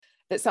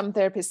that some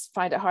therapists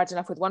find it hard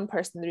enough with one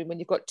person in the room. When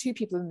you've got two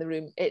people in the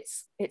room,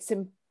 it's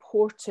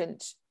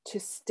important to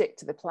stick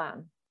to the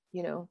plan,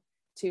 you know,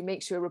 to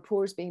make sure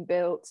rapport is being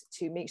built,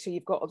 to make sure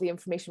you've got all the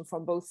information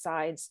from both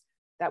sides,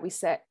 that we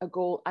set a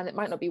goal. And it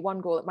might not be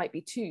one goal, it might be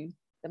two,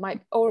 it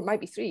might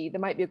be three. There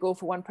might be a goal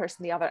for one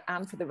person, the other,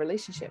 and for the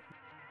relationship.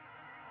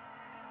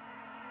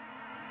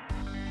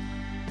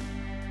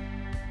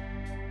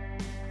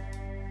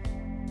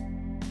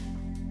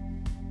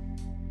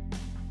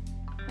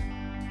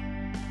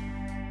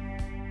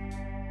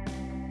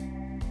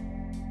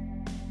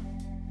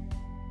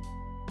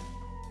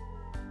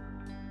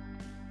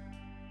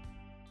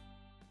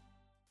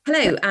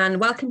 Hello and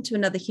welcome to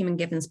another Human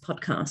Givens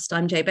podcast.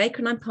 I'm Jo Baker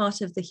and I'm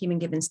part of the Human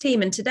Givens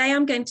team, and today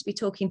I'm going to be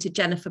talking to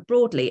Jennifer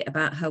Broadley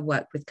about her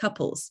work with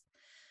couples.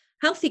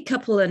 Healthy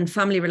couple and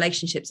family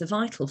relationships are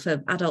vital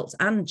for adults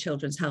and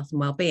children's health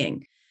and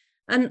well-being.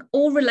 And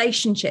all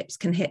relationships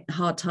can hit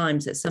hard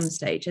times at some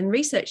stage, and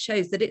research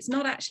shows that it's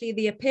not actually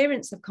the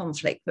appearance of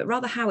conflict, but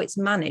rather how it's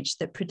managed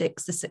that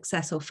predicts the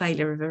success or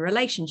failure of a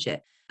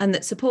relationship, and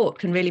that support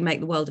can really make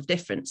the world of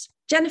difference.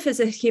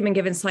 Jennifer's a Human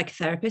Givens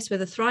psychotherapist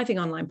with a thriving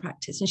online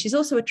practice, and she's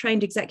also a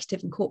trained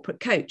executive and corporate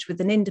coach with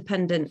an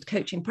independent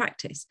coaching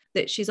practice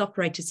that she's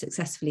operated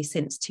successfully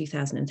since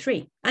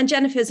 2003. And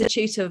Jennifer's a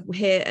tutor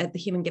here at the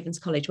Human Givens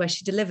College, where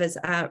she delivers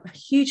a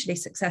hugely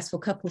successful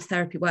couples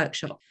therapy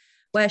workshop,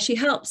 where she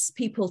helps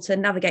people to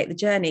navigate the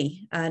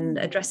journey and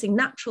addressing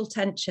natural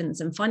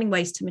tensions and finding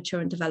ways to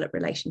mature and develop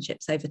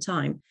relationships over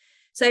time.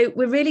 So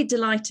we're really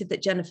delighted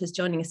that Jennifer's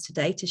joining us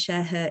today to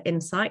share her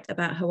insight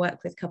about her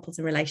work with couples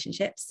and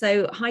relationships.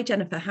 So hi,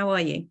 Jennifer, how are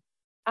you?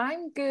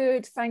 I'm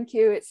good, thank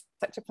you. It's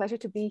such a pleasure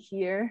to be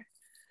here.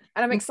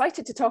 And I'm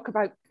excited to talk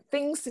about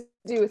things to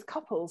do with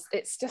couples.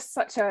 It's just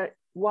such a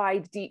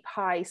wide, deep,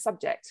 high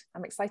subject.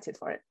 I'm excited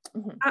for it.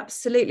 Mm-hmm.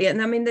 Absolutely. And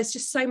I mean, there's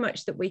just so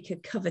much that we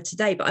could cover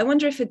today, but I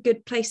wonder if a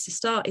good place to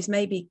start is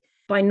maybe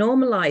by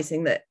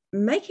normalizing that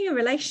making a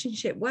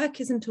relationship work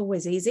isn't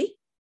always easy.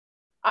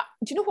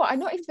 Do you know what? I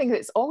don't even think that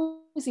it's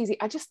always easy.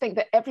 I just think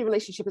that every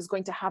relationship is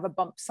going to have a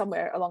bump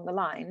somewhere along the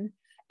line.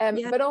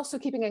 But also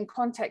keeping in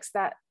context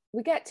that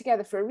we get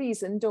together for a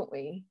reason, don't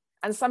we?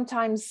 And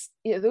sometimes,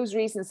 you know, those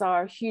reasons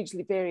are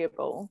hugely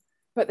variable,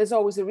 but there's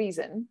always a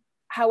reason.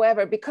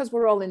 However, because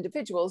we're all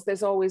individuals,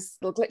 there's always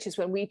little glitches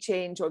when we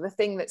change, or the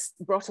thing that's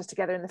brought us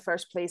together in the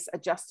first place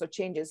adjusts or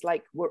changes,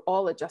 like we're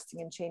all adjusting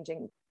and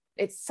changing.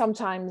 It's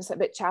sometimes a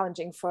bit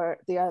challenging for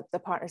the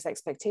partner's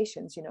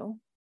expectations, you know.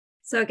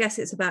 So I guess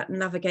it's about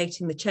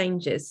navigating the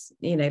changes,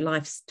 you know,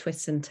 life's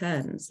twists and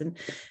turns. And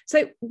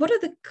so what are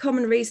the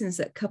common reasons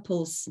that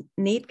couples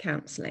need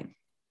counselling?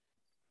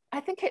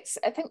 I think it's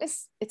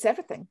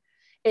everything.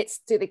 It's,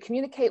 do they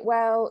communicate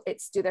well?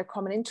 It's, do their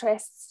common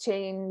interests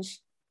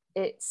change?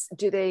 It's,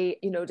 do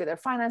their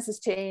finances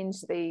change?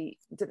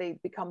 Do they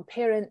become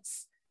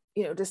parents?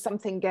 You know, does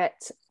something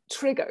get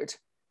triggered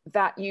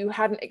that you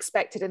hadn't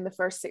expected in the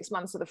first 6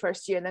 months or the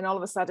first year, and then all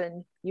of a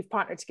sudden you've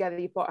partnered together,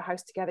 you've bought a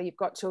house together, you've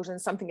got children,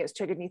 something gets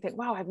triggered and you think,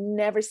 wow, I've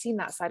never seen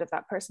that side of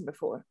that person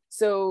before.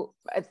 So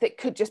it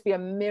could just be a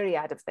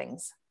myriad of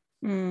things.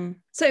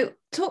 So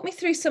talk me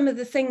through some of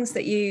the things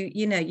that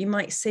you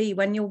might see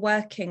when you're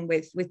working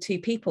with two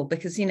people,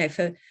 because, you know,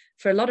 for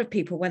a lot of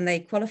people, when they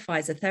qualify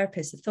as a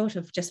therapist, the thought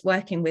of just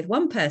working with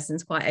one person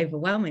is quite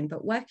overwhelming,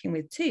 but working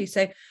with two.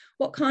 So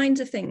what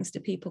kinds of things do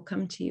people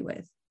come to you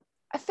with?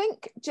 I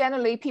think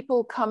generally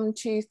people come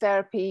to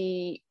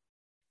therapy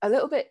a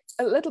little bit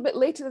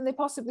later than they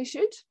possibly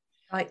should.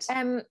 Right.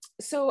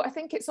 So I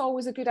think it's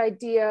always a good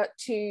idea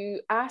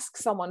to ask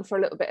someone for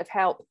a little bit of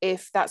help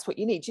if that's what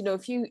you need. You know,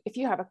 if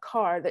you have a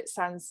car that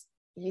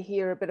you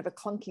hear a bit of a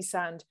clunky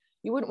sound,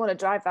 you wouldn't want to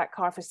drive that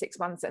car for 6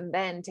 months and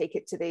then take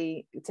it to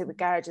the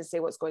garage and say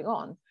what's going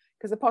on,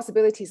 because the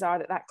possibilities are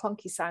that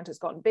clunky sound has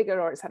gotten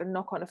bigger, or it's had a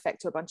knock-on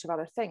effect to a bunch of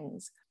other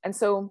things. And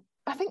so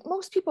I think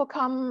most people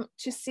come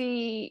to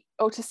see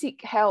or to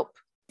seek help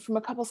from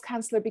a couples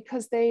counsellor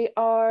because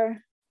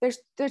they're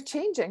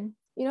changing.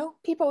 You know,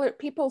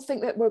 people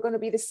think that we're going to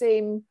be the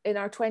same in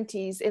our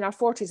 20s, in our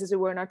 40s as we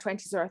were in our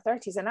 20s or our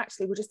 30s, and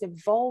actually we're just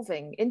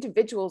evolving.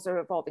 Individuals are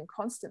evolving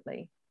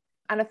constantly.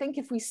 And I think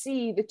if we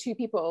see the two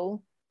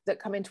people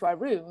that come into our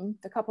room,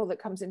 the couple that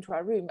comes into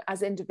our room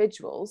as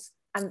individuals,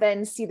 and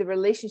then see the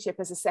relationship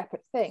as a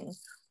separate thing,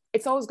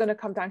 it's always going to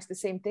come down to the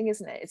same thing,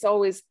 isn't it? It's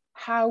always,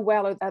 how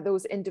well are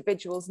those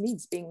individuals'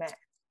 needs being met?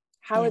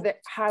 How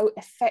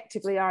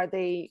effectively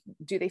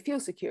do they feel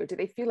secure? Do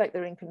they feel like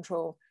they're in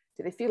control?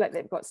 Do they feel like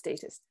they've got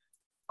status?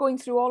 Going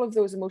through all of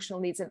those emotional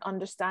needs and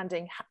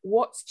understanding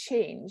what's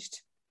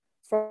changed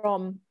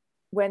from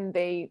when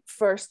they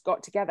first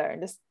got together,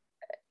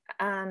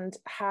 and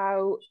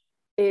how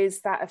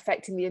is that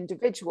affecting the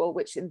individual,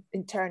 which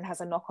in turn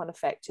has a knock-on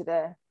effect to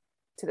the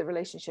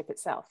relationship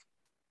itself.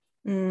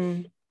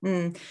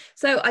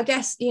 So I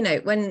guess, you know,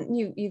 when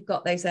you've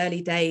got those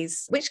early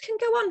days, which can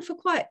go on for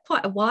quite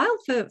a while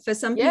for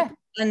some people,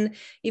 and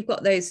you've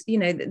got those,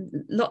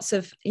 lots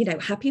of,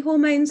 happy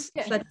hormones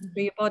flooding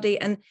through your body.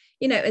 And,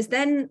 as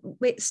then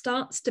it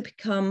starts to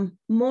become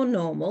more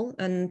normal,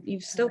 and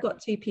you've still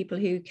got two people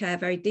who care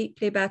very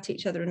deeply about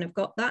each other and have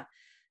got that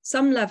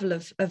some level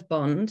of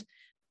bond,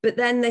 but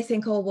then they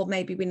think, oh, well,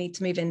 maybe we need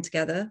to move in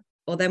together,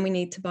 or then we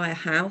need to buy a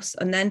house.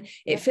 And then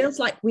it feels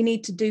like we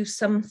need to do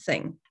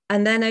something.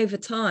 And then over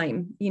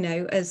time,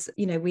 as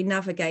we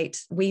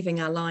navigate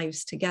weaving our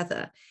lives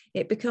together,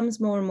 it becomes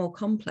more and more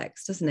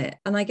complex, doesn't it?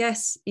 And I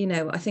guess,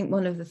 I think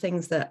one of the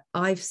things that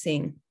I've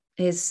seen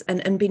is,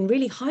 and been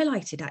really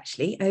highlighted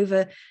actually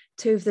over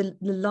two of the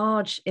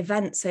large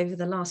events over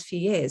the last few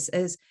years,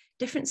 is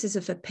differences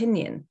of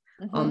opinion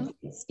on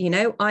things.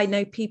 I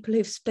know people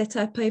who've split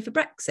up over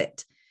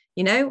Brexit.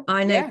 I know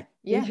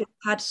people who've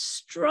had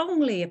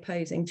strongly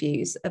opposing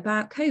views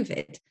about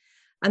COVID.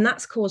 And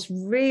that's caused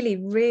really,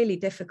 really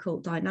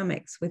difficult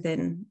dynamics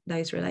within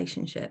those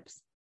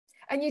relationships.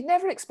 And you'd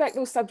never expect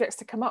those subjects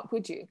to come up,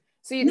 would you?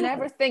 So you'd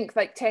never think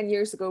like 10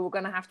 years ago, we're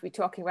going to have to be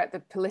talking about the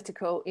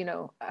political,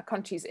 a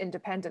country's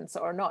independence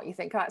or not. You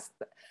think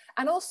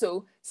and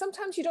also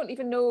sometimes you don't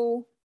even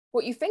know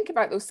what you think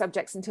about those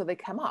subjects until they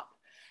come up.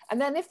 And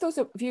then if those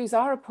views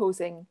are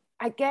opposing,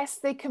 I guess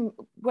they can,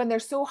 when they're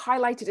so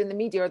highlighted in the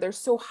media, or they're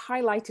so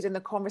highlighted in the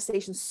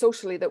conversation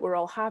socially that we're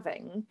all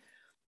having,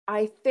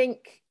 I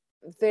think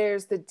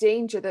there's the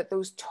danger that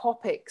those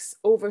topics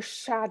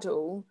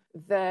overshadow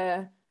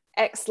the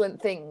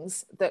excellent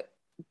things that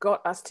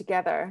got us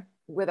together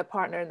with a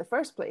partner in the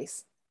first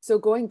place. So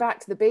going back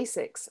to the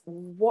basics,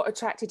 what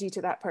attracted you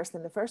to that person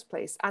in the first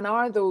place? And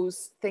are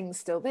those things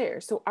still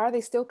there? So are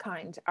they still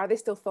kind? Are they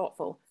still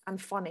thoughtful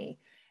and funny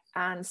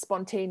and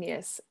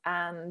spontaneous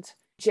and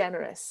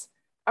generous?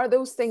 Are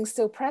those things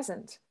still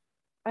present?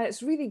 And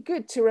it's really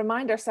good to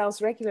remind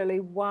ourselves regularly,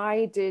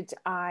 why did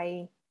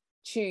I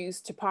choose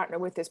to partner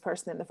with this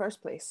person in the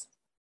first place?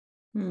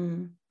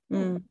 And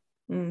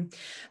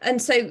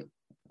so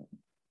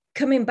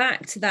coming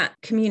back to that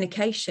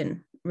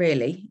communication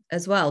really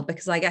as well,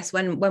 because I guess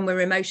when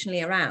we're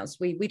emotionally aroused,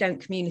 we don't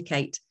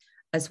communicate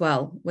as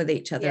well with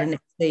each other. And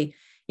it's the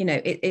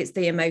it's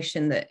the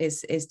emotion that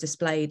is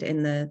displayed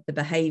in the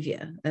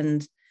behavior.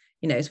 And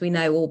as we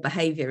know, all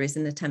behavior is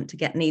an attempt to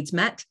get needs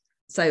met.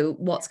 So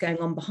what's going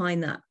on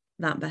behind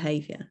that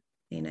behavior,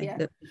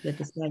 that they're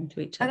displaying to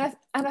each other?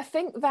 And I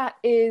think that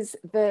is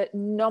the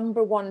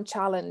number one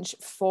challenge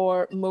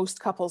for most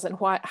couples, and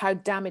how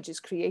damage is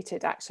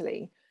created.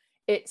 Actually,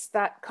 it's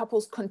that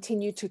couples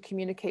continue to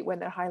communicate when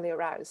they're highly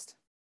aroused.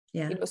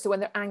 So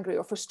when they're angry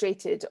or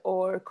frustrated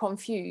or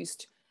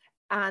confused,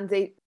 and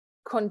they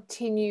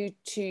continue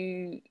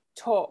to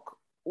talk,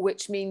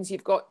 which means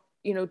you've got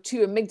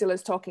two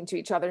amygdalas talking to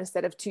each other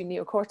instead of two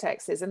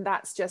neocortexes. And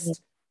that's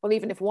just, well,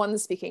 even if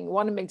one's speaking,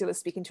 one amygdala is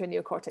speaking to a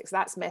neocortex,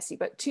 that's messy,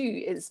 but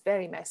two is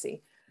very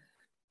messy.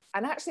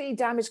 And actually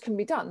damage can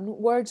be done.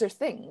 Words are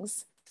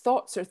things,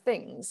 thoughts are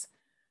things.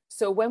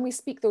 So when we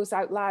speak those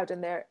out loud,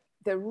 and they're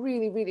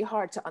really, really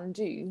hard to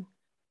undo.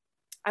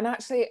 And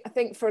actually, I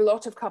think for a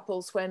lot of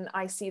couples, when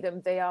I see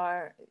them, they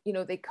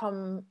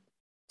come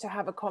to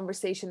have a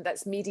conversation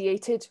that's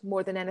mediated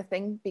more than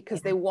anything,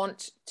 because they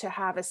want to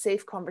have a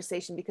safe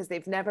conversation, because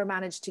they've never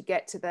managed to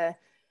get to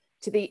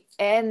the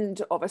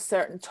end of a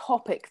certain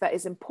topic that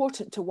is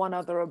important to one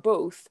other or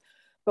both.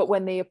 But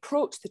when they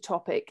approach the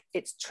topic,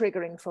 it's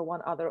triggering for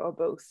one other or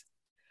both.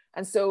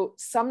 And so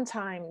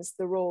sometimes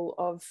the role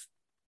of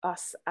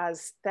us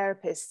as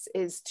therapists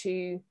is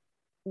to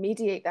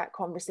mediate that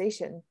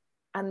conversation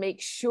and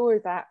make sure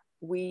that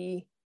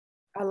we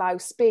allow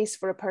space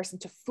for a person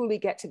to fully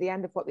get to the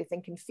end of what they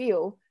think and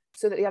feel,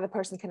 so that the other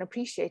person can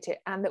appreciate it,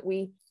 and that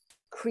we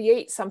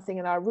create something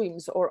in our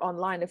rooms or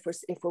online, if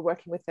we're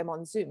working with them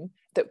on Zoom,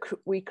 that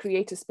we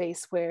create a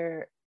space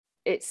where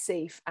it's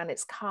safe and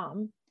it's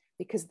calm,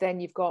 because then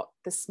you've got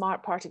the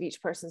smart part of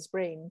each person's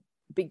brain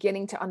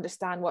beginning to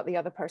understand what the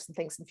other person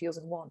thinks and feels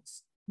and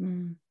wants.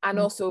 And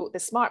also the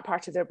smart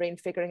part of their brain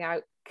figuring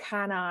out,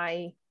 can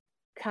I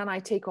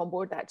take on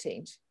board that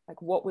change? Like,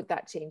 what would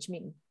that change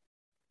mean?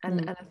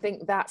 And I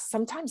think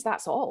sometimes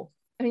that's all.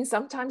 I mean,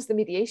 sometimes the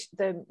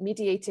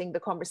mediating the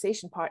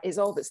conversation part is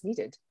all that's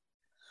needed.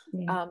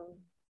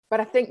 But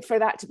I think for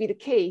that to be the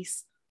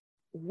case,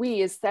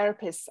 we as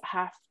therapists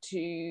have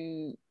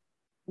to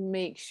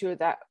make sure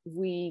that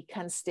we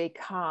can stay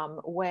calm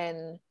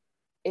when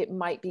it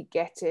might be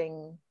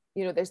getting,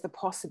 there's the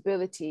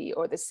possibility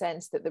or the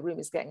sense that the room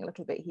is getting a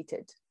little bit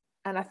heated.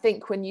 And I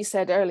think when you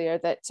said earlier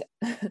that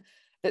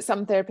that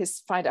some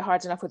therapists find it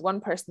hard enough with one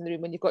person in the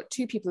room, when you've got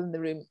two people in the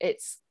room,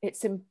 it's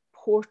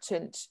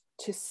important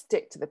to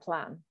stick to the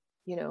plan,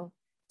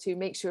 to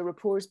make sure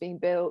rapport is being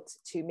built,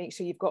 to make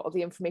sure you've got all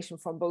the information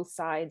from both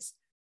sides,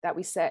 that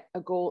we set a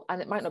goal. And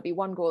it might not be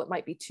one goal, it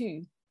might be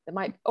two, it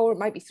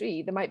might be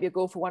three. There might be a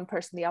goal for one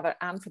person, the other,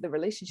 and for the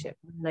relationship.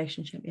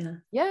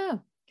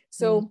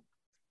 So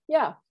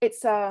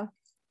it's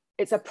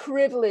a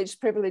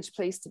privileged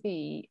place to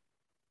be.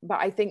 But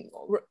I think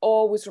we're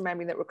always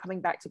remembering that we're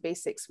coming back to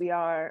basics. We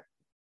are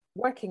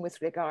working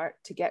with regard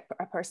to get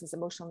a person's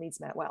emotional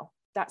needs met well.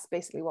 That's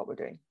basically what we're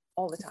doing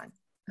all the time.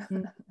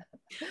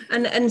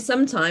 And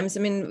sometimes,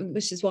 I mean,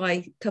 which is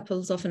why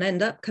couples often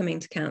end up coming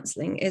to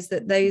counselling, is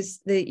that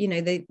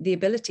the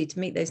ability to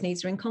meet those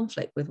needs are in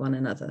conflict with one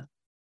another.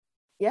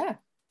 Yeah.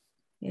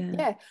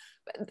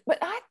 But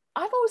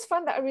I've always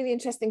found that a really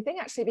interesting thing,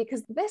 actually,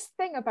 because this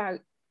thing about,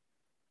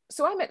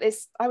 so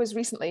I was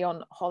recently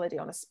on holiday,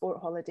 on a sport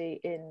holiday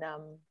in a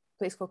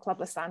place called Club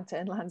La Santa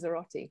in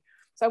Lanzarote.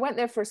 So I went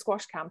there for a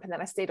squash camp, and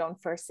then I stayed on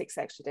for 6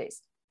 extra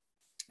days.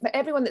 But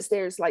everyone that's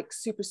there is like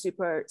super,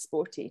 super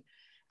sporty.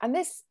 And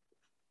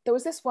there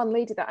was this one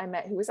lady that I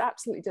met who was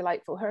absolutely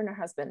delightful. Her and her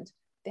husband,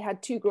 they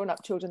had 2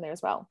 grown-up children there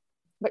as well.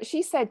 But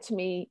she said to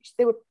me,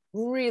 they were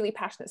really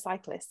passionate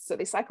cyclists. So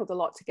they cycled a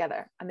lot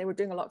together, and they were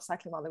doing a lot of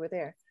cycling while they were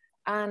there.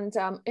 And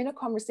in a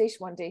conversation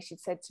one day, she'd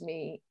said to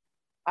me,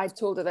 I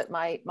told her that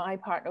my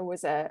partner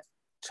was a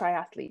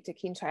triathlete, a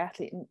keen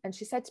triathlete. And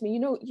she said to me,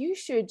 you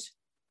should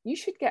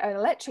get an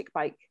electric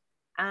bike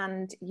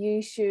and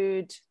you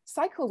should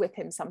cycle with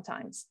him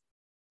sometimes.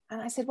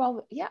 And I said,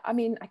 well, yeah, I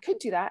mean, I could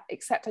do that,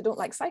 except I don't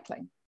like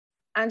cycling.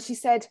 And she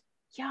said,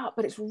 yeah,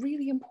 but it's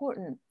really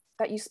important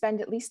that you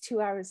spend at least 2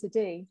 hours a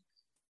day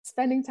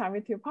spending time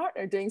with your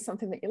partner doing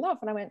something that you love.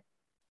 And I went,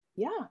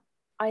 yeah,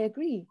 I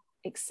agree,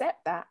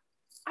 except that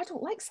I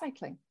don't like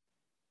cycling.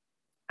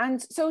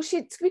 And so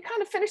we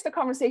kind of finished the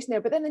conversation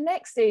there. But then the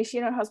next day, she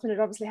and her husband had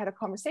obviously had a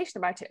conversation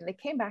about it. And they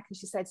came back and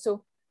she said,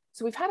 so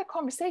we've had a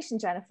conversation,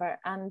 Jennifer,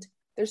 and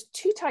there's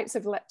 2 types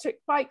of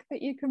electric bike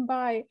that you can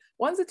buy.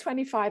 One's a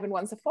 25 and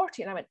one's a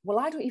 40. And I went, well,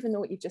 I don't even know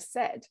what you just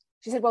said.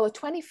 She said, well, a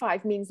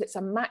 25 means it's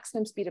a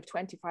maximum speed of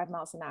 25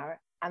 miles an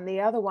hour. And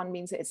the other one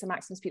means that it's a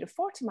maximum speed of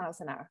 40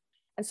 miles an hour.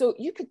 And so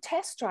you could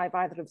test drive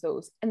either of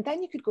those, and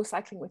then you could go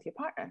cycling with your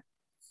partner.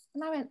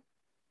 And I went,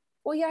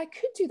 well, yeah, I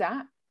could do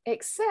that,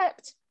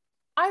 except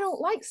I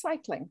don't like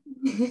cycling.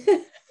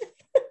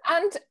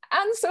 and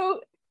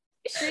so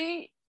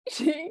she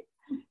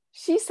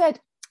said,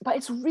 but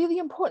it's really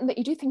important that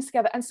you do things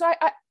together. And so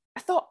I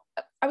thought,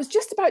 I was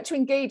just about to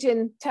engage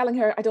in telling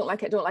her, I don't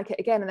like it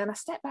again. And then I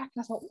stepped back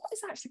and I thought, what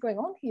is actually going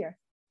on here?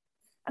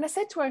 And I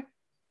said to her,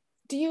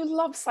 do you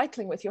love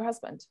cycling with your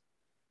husband?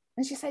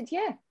 And she said,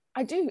 yeah,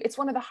 I do. It's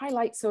one of the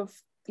highlights of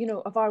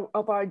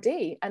our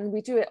day. And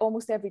we do it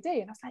almost every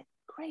day. And I was like,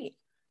 great.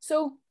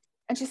 So,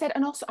 and she said,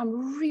 and also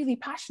I'm really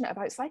passionate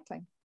about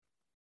cycling.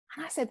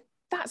 And I said,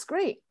 that's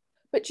great.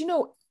 But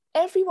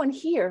everyone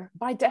here,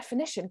 by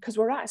definition, because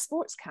we're at a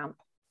sports camp,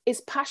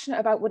 is passionate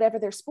about whatever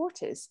their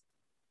sport is.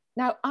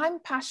 Now, I'm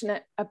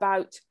passionate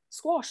about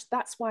squash.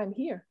 That's why I'm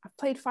here. I've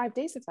played 5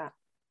 days of that.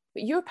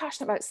 But you're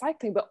passionate about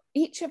cycling. But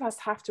each of us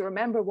have to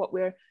remember what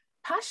we're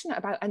passionate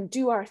about and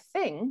do our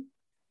thing,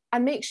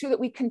 and make sure that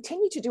we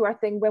continue to do our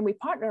thing when we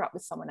partner up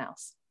with someone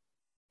else.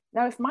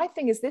 Now, if my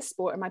thing is this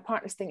sport and my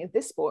partner's thing is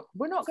this sport,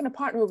 we're not going to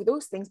partner over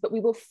those things, but we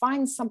will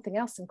find something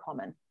else in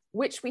common,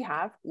 which we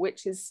have,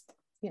 which is,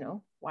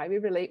 why we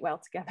relate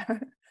well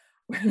together,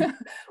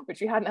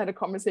 which we hadn't had a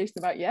conversation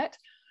about yet.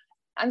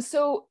 And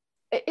so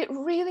it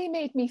really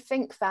made me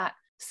think that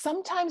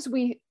sometimes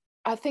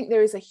I think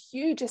there is a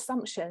huge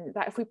assumption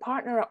that if we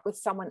partner up with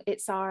someone,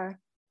 it's our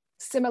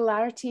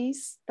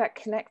similarities that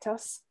connect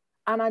us.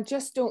 And I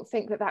just don't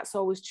think that that's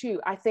always true.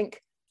 I think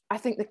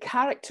the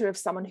character of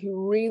someone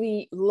who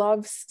really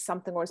loves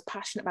something or is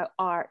passionate about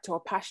art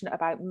or passionate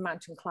about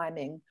mountain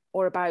climbing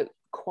or about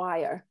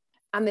choir,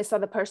 and this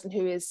other person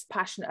who is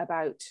passionate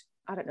about,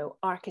 I don't know,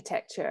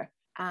 architecture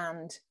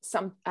and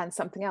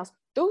something else,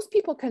 those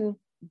people can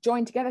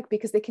join together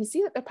because they can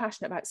see that they're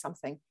passionate about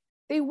something.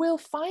 They will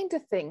find a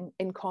thing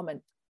in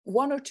common,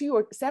 1 or 2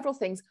 or several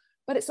things,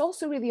 but it's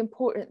also really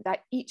important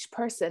that each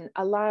person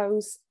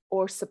allows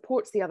or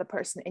supports the other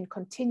person in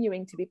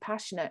continuing to be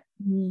passionate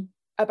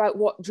about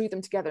what drew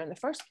them together in the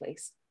first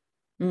place.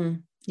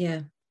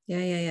 Yeah.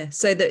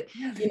 So that,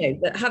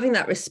 that having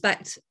that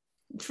respect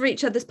for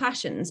each other's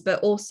passions,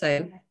 but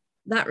also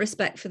that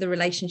respect for the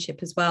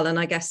relationship as well. And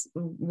I guess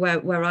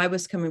where I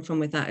was coming from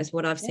with that is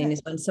what I've seen is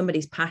when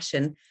somebody's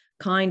passion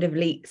kind of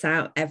leaks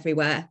out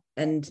everywhere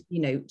and,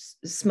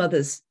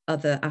 smothers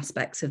other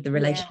aspects of the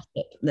relationship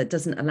that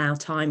doesn't allow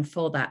time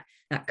for that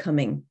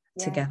coming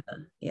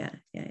together.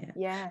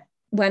 Yeah.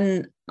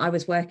 When I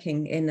was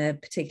working in a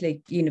particular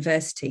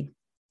university,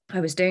 I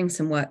was doing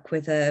some work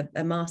with a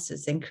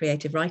master's in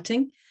creative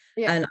writing.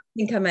 And I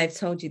think I may have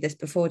told you this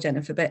before,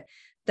 Jennifer, but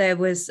there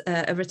was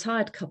a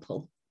retired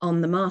couple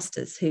on the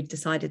master's who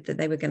decided that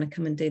they were going to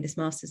come and do this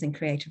master's in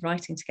creative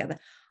writing together.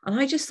 And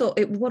I just thought,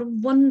 what a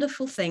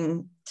wonderful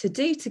thing to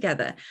do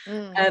together.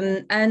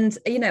 And,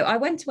 I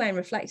went away and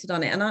reflected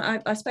on it. And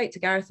I spoke to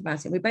Gareth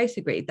about it. We both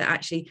agreed that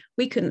actually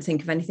we couldn't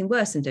think of anything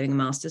worse than doing a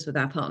master's with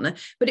our partner,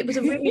 but it was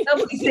a really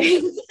lovely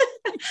thing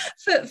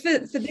for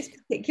this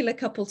particular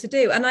couple to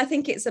do. And I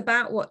think it's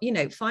about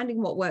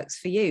finding what works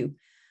for you,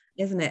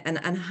 isn't it?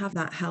 And have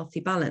that healthy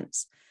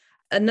balance.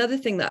 Another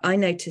thing that I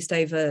noticed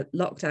over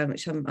lockdown,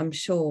 which I'm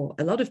sure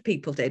a lot of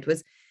people did,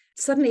 was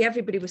suddenly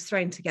everybody was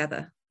thrown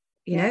together,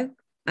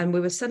 and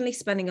we were suddenly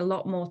spending a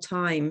lot more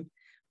time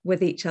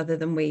with each other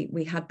than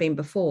we had been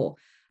before.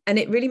 And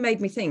it really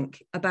made me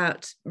think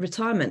about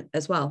retirement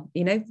as well.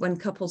 You know, when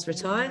couples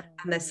retire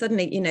and they're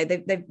suddenly, you know,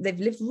 they've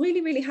lived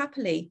really, really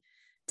happily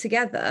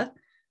together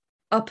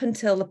up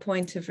until the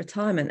point of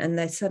retirement, and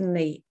they're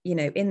suddenly, you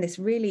know, in this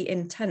really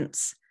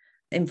intense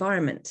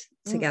environment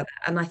together.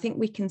 And I think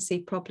we can see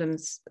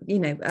problems, you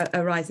know,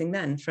 arising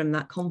then from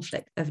that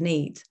conflict of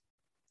need.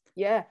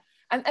 Yeah.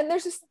 And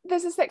there's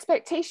this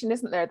expectation,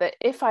 isn't there, that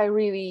if I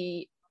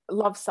really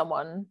love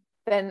someone,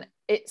 then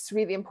it's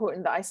really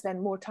important that I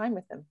spend more time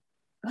with them.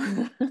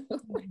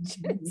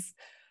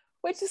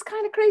 which is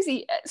kind of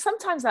crazy.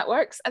 Sometimes that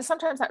works, and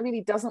sometimes that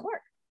really doesn't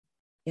work.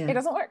 It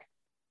doesn't work.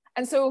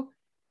 And so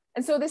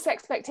this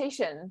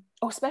expectation,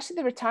 especially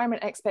the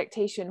retirement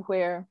expectation,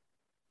 where,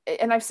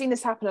 and I've seen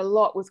this happen a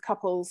lot with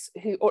couples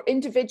who, or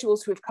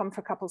individuals who have come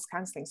for couples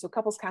counseling. So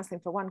couples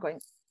counseling for one, going,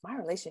 my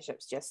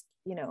relationship's just,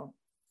 you know,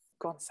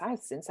 gone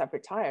south since I've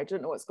retired,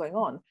 don't know what's going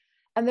on.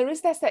 And there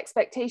is this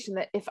expectation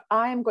that if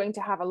I am going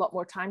to have a lot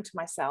more time to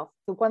myself,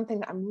 the one thing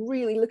that I'm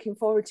really looking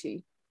forward to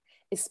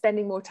is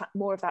spending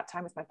more of that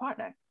time with my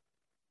partner.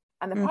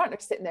 And the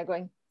partner's sitting there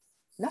going,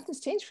 nothing's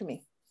changed for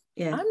me.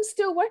 I'm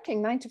still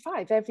working 9 to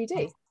 5 every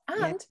day,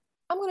 and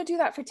I'm going to do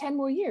that for 10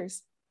 more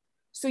years.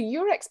 So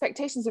your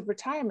expectations of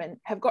retirement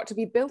have got to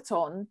be built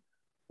on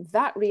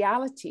that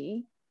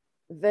reality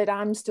that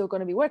I'm still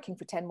going to be working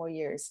for 10 more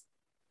years.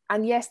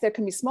 And yes, there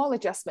can be small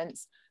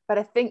adjustments, but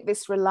I think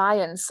this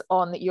reliance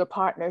on your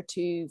partner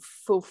to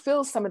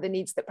fulfill some of the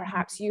needs that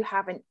perhaps you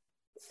haven't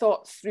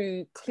thought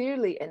through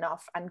clearly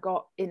enough and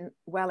got in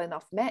well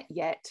enough met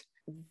yet,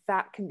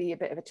 that can be a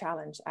bit of a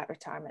challenge at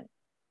retirement.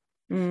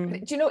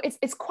 Do you know,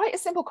 it's quite a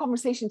simple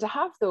conversation to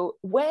have, though,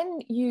 when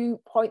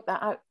you point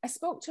that out. I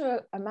spoke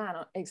to a man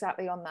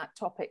exactly on that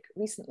topic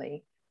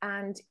recently,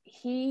 and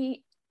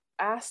he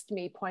asked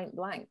me point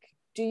blank,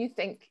 do you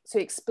think, so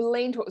he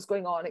explained what was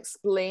going on,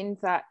 explained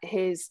that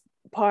his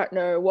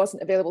partner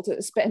wasn't available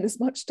to spend as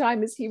much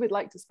time as he would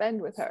like to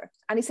spend with her.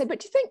 And he said,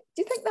 but do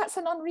you think that's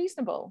an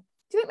unreasonable?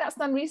 Do you think that's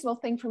an unreasonable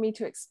thing for me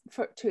to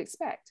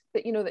expect,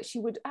 that, you know, that she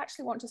would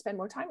actually want to spend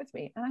more time with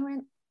me? And I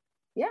went,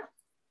 yeah,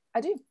 I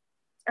do.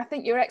 I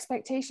think your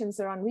expectations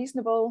are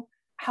unreasonable.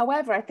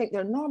 However, I think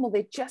they're normal.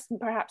 They just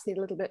perhaps need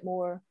a little bit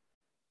more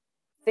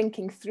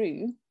thinking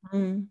through.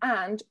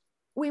 And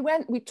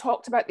we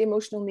talked about the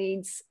emotional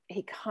needs.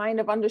 He kind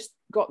of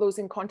got those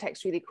in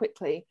context really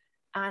quickly.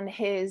 And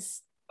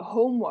his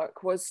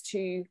homework was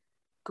to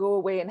go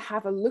away and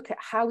have a look at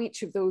how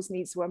each of those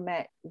needs were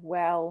met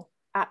well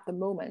at the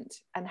moment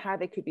and how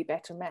they could be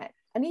better met.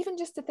 And even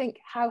just to think,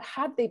 how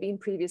had they been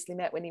previously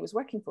met when he was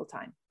working full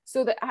time?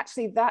 So that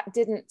actually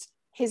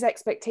his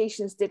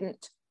expectations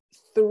didn't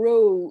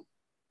throw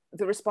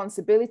the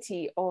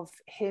responsibility of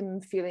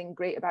him feeling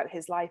great about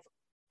his life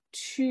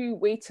too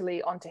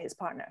weightily onto his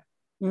partner.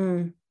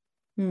 And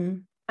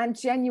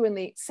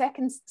genuinely,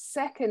 second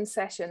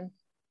session,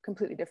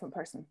 completely different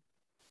person.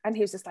 And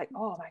he was just like,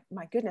 oh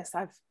my goodness,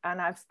 I've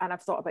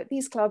thought about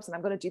these clubs, and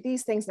I'm going to do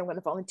these things, and I'm going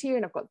to volunteer,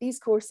 and I've got these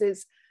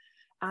courses,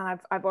 and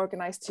I've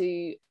organized to,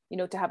 you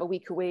know, to have a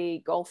week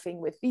away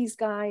golfing with these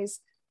guys.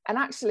 And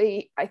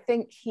actually, I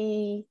think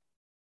he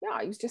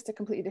was just a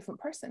completely different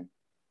person.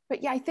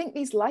 But yeah, I think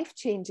these life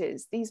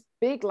changes, these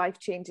big life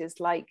changes,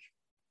 like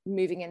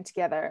moving in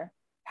together,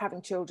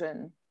 having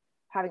children,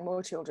 having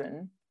more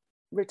children,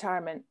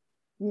 retirement,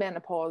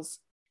 menopause.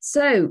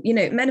 So, you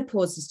know,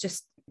 menopause is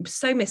just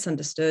so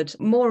misunderstood,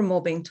 more and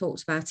more being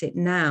talked about it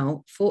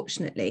now,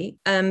 fortunately.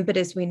 But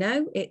as we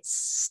know, it's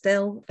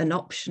still an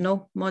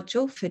optional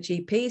module for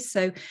GPs.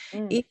 So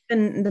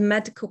even the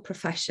medical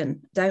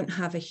profession don't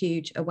have a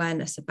huge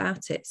awareness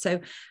about it. So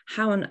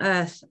how on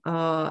earth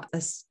are,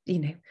 as you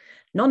know,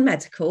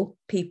 non-medical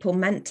people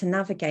meant to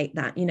navigate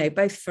that, you know,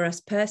 both for us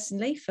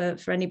personally, for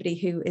anybody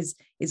who is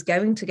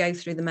going to go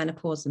through the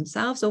menopause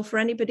themselves, or for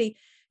anybody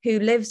who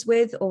lives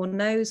with or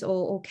knows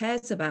or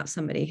cares about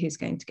somebody who's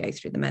going to go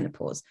through the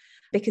menopause,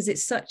 because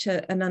it's such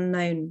an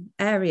unknown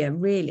area,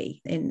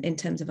 really, in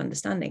terms of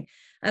understanding.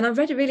 And I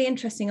read a really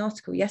interesting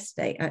article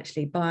yesterday,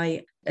 actually,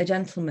 by a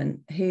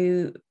gentleman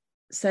who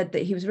said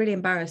that he was really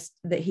embarrassed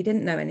that he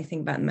didn't know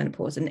anything about the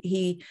menopause, and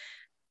he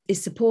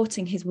is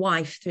supporting his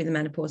wife through the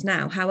menopause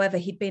now. However,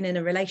 he'd been in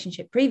a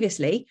relationship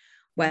previously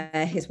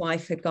where his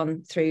wife had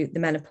gone through the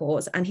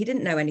menopause and he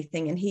didn't know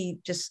anything. And he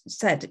just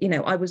said, you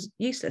know, I was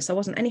useless. I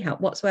wasn't any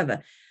help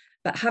whatsoever.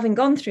 But having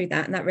gone through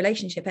that and that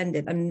relationship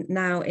ended, I'm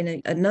now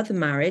in another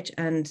marriage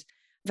and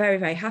very,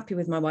 very happy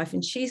with my wife,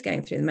 and she's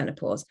going through the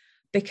menopause.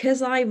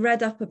 Because I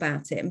read up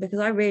about it and because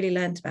I really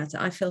learned about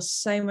it, I feel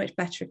so much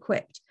better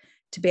equipped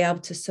to be able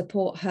to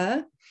support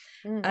her.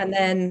 And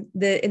then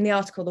in the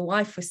article, the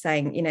wife was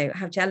saying, you know,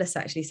 how jealous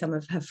actually some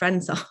of her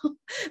friends are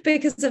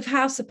because of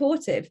how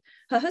supportive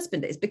her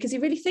husband is, because he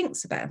really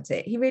thinks about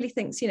it. He really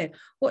thinks, you know,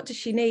 what does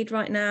she need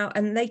right now?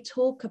 And they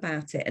talk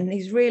about it. And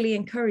he's really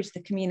encouraged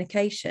the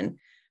communication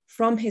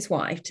from his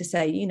wife to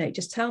say, you know,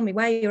 just tell me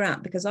where you're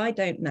at, because I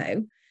don't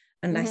know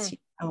unless you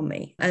tell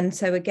me. And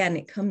so again,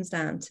 it comes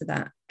down to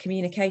that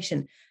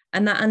communication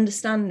and that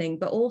understanding,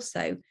 but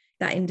also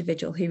that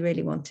individual who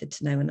really wanted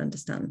to know and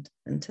understand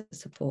and to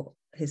support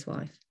his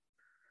wife.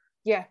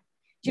 Yeah.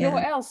 Do you know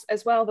what else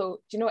as well, though?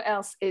 Do you know what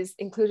else is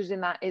included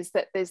in that? Is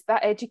that there's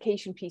that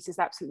education piece is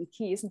absolutely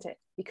key, isn't it?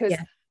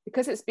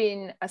 Because it's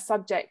been a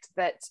subject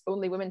that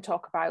only women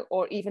talk about,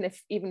 or even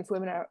if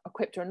women are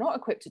equipped or not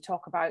equipped to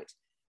talk about,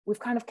 we've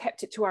kind of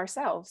kept it to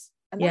ourselves.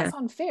 And that's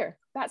unfair.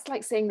 That's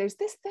like saying there's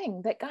this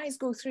thing that guys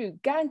go through,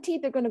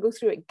 guaranteed they're going to go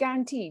through it,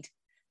 guaranteed.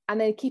 And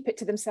then keep it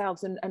to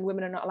themselves, and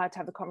women are not allowed to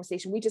have the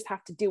conversation. We just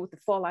have to deal with the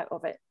fallout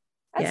of it.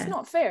 That's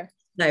not fair.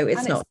 No,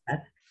 it's not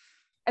fair.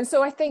 And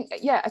so I think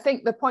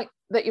the point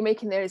that you're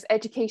making there is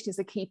education is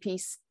a key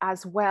piece,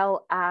 as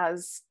well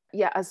as,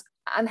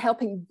 and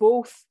helping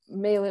both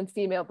male and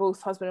female,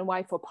 both husband and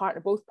wife or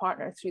partner, both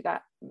partner through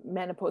that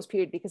menopause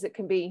period, because it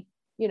can be,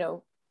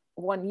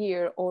 1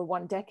 year or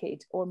 1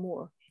 decade or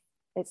more.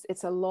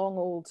 It's a long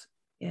old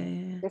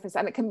difference,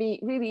 and it can be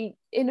really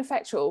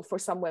ineffectual for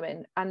some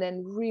women and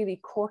then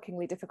really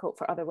corkingly difficult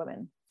for other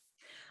women.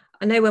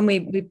 I know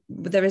when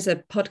there is a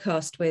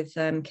podcast with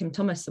Kim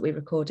Thomas that we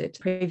recorded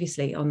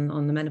previously on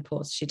the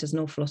menopause. She does an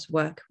awful lot of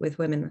work with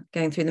women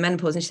going through the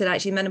menopause, and she said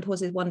actually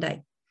menopause is 1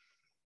 day,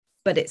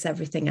 but it's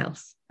everything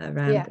else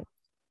around.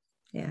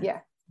 Yeah.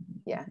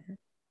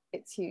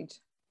 It's huge.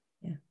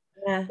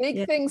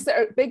 Big things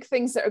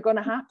that are going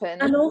to happen.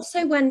 And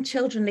also when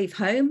children leave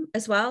home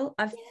as well.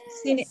 I've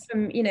seen it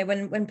from,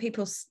 when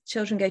people's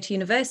children go to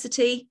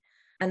university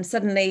and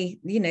suddenly,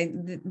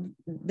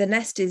 the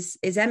nest is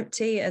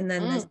empty, and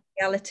then there's the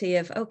reality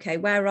of, okay,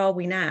 where are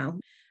we now?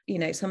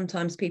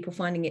 Sometimes people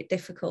finding it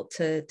difficult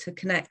to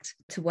connect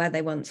to where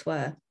they once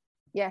were.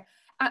 Yeah.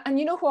 And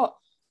you know what?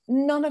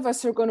 None of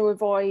us are going to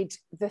avoid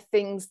the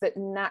things that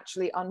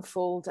naturally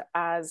unfold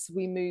as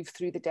we move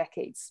through the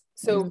decades.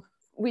 So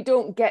we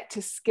don't get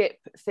to skip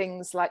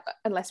things like,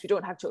 unless we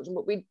don't have children,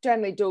 but we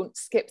generally don't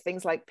skip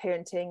things like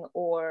parenting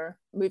or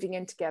moving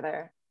in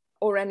together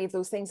or any of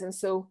those things. And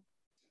so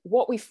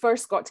what we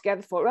first got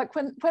together for, like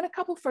when a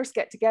couple first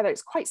get together,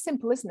 it's quite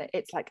simple, isn't it?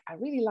 It's like, I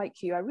really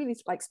like you, I really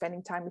like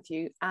spending time with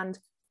you, and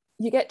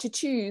you get to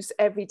choose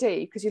every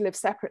day, because you live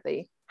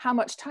separately, how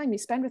much time you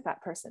spend with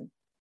that person,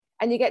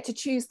 and you get to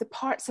choose the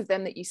parts of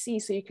them that you see,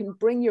 so you can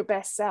bring your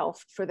best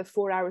self for the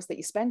 4 hours that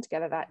you spend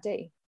together that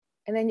day.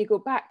 And then you go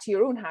back to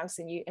your own house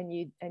and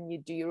you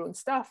do your own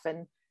stuff,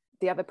 and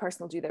the other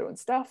person will do their own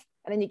stuff,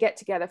 and then you get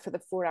together for the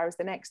 4 hours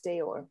the next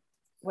day or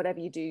whatever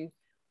you do.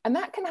 And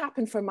that can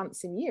happen for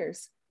months and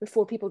years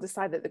before people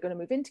decide that they're going to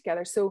move in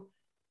together. So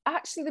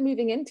actually the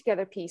moving in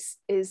together piece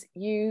is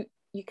you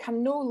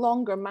can no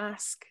longer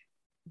mask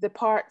the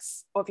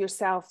parts of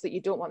yourself that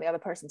you don't want the other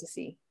person to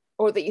see,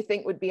 or that you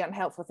think would be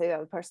unhelpful for the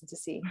other person to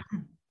see.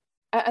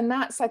 And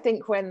that's, I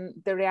think, when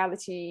the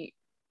reality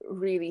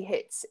really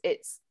hits.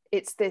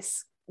 It's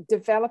this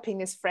developing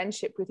this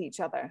friendship with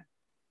each other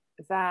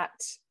that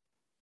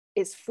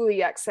is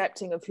fully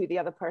accepting of who the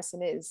other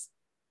person is.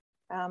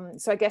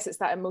 So I guess it's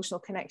that emotional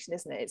connection,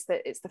 isn't it?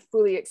 It's the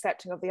fully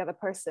accepting of the other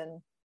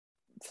person,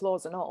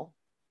 flaws and all.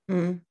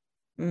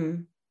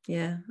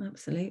 Yeah,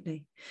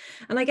 absolutely.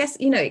 And I guess,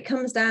 it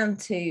comes down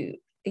to,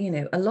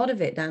 a lot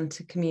of it down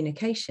to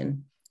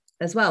communication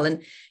as well.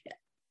 And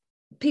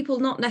people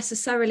not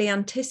necessarily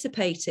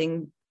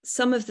anticipating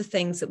some of the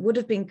things that would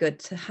have been good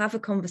to have a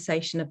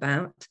conversation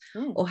about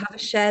or have a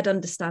shared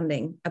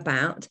understanding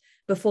about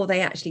before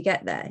they actually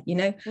get there,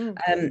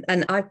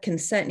 and I can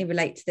certainly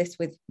relate to this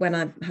with when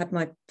I had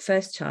my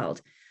first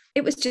child.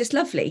 It was just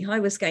lovely. I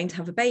was going to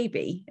have a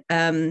baby,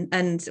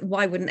 and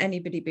why wouldn't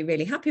anybody be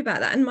really happy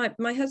about that? And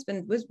my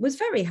husband was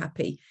very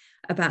happy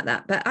about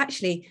that. But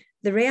actually,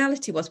 the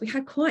reality was we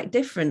had quite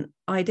different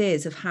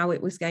ideas of how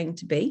it was going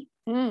to be.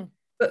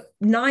 But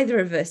neither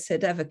of us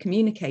had ever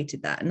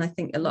communicated that. And I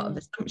think a lot of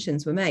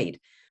assumptions were made.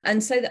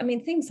 And so,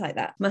 things like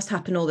that must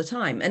happen all the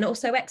time. And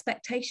also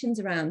expectations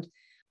around,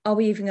 are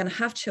we even going to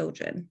have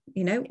children,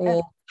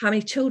 or how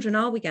many children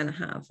are we going to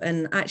have?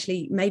 And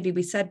actually, maybe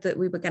we said that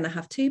we were going to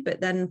have 2,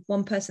 but then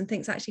one person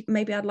thinks, actually,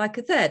 maybe I'd like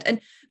a 3rd.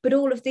 But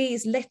all of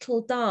these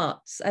little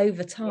darts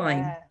over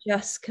time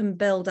just can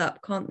build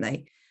up, can't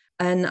they?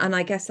 And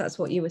I guess that's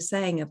what you were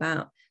saying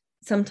about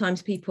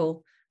sometimes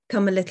people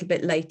come a little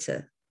bit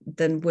later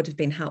than would have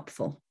been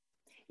helpful.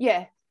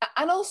 Yeah.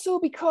 And also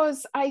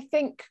because I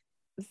think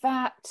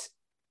that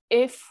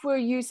if we're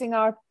using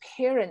our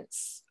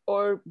parents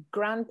or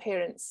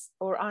grandparents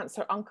or aunts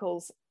or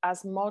uncles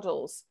as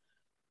models,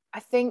 I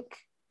think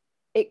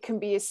it can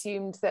be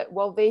assumed that,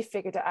 well, they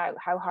figured it out,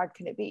 how hard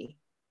can it be?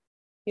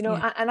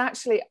 And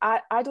actually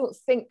I don't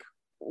think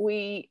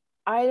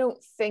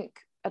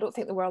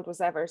the world was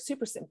ever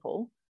super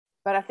simple,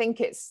 but I think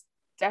it's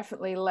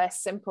definitely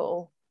less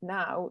simple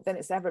now than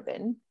it's ever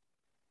been.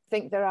 I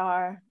think there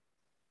are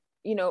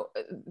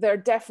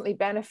definitely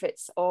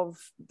benefits of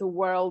the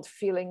world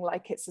feeling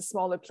like it's a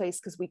smaller place,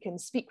 because we can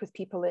speak with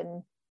people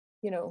in,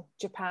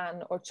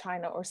 Japan or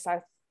China or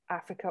South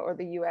Africa or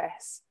the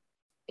US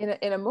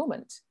in a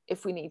moment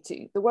if we need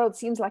to. The world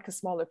seems like a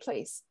smaller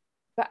place,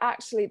 but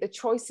actually the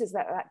choices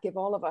that give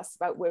all of us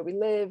about where we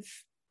live,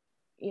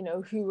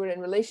 who we're in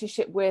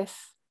relationship with,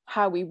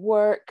 how we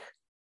work,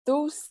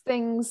 those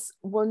things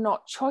were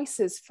not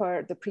choices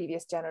for the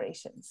previous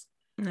generations.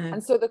 No.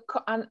 And so the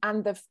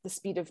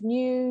speed of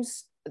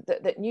news,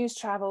 that news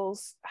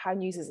travels, how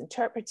news is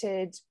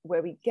interpreted,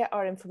 where we get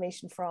our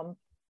information from,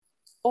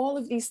 all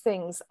of these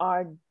things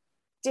are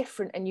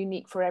different and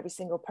unique for every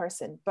single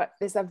person, but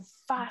there's a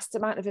vast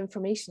amount of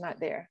information out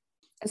there.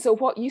 And so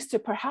what used to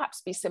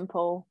perhaps be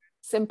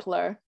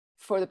simpler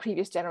for the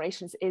previous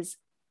generations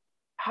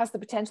has the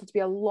potential to be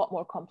a lot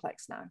more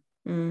complex now.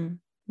 And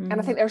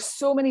I think there are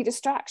so many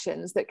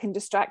distractions that can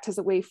distract us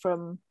away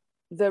from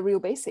the real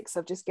basics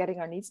of just getting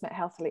our needs met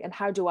healthily. And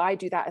how do I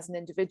do that as an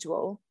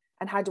individual?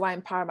 And how do I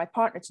empower my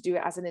partner to do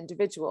it as an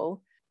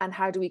individual? And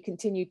how do we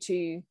continue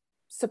to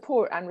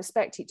support and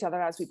respect each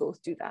other as we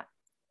both do that?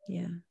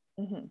 Yeah.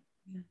 Mm-hmm.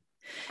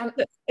 And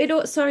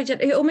sorry, Jen,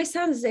 it almost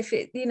sounds as if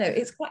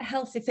it's quite a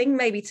healthy thing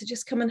maybe to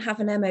just come and have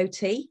an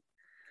MOT.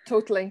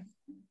 Totally.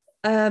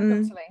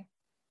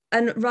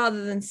 And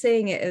rather than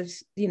seeing it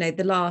as,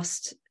 the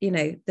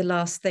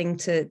last thing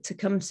to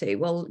come to,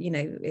 well,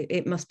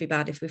 it must be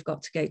bad if we've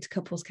got to go to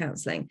couples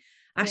counselling.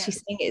 Actually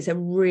seeing it as a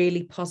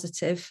really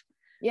positive,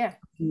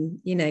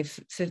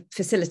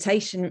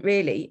 facilitation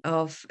really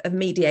of a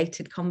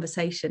mediated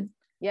conversation.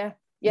 Yeah.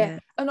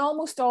 And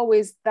almost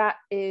always that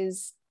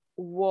is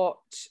what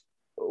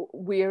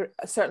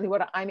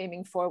I'm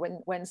aiming for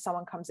when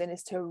someone comes in,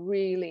 is to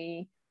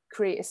really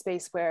create a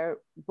space where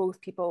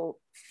both people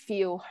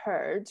feel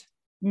heard.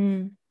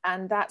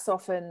 And that's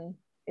often,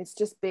 it's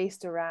just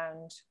based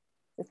around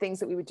the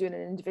things that we would do in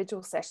an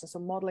individual session. So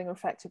modeling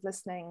reflective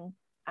listening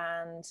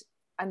and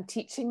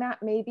teaching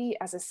that maybe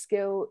as a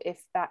skill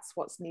if that's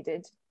what's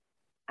needed.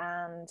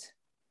 And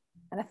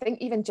I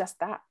think even just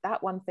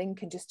that one thing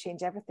can just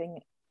change everything.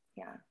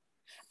 Yeah.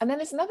 And then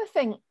there's another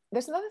thing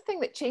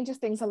that changes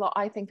things a lot,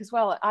 I think, as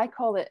well. I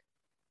call it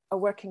a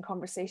working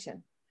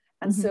conversation.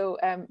 And so,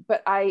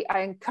 but I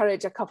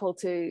encourage a couple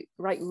to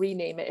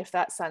rename it if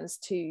that sounds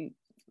too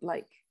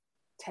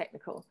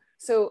technical.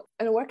 So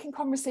a working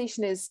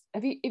conversation is,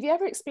 have you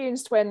ever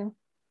experienced when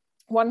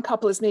one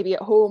couple is maybe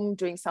at home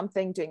doing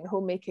the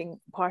homemaking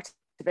part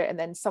of it, and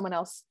then someone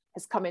else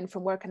has come in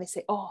from work and they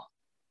say, oh,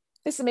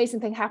 this amazing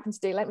thing happened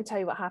today, let me tell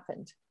you what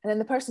happened. And then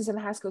the person's in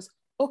the house goes,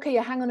 okay,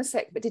 yeah, hang on a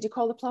sec, but did you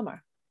call the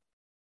plumber?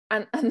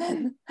 And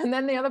then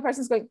the other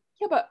person's going,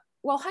 yeah, but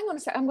well, hang on a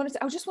sec,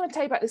 I just want to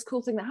tell you about this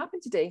cool thing that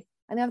happened today.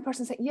 And the other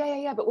person's like,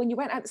 yeah, but when you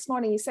went out this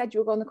morning, you said you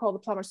were going to call the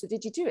plumber, so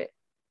did you do it?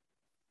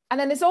 And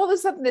then there's all of a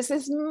sudden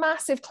this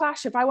massive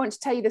clash of, I want to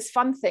tell you this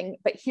fun thing,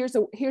 but here's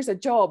a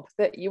job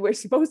that you were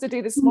supposed to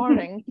do this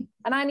morning,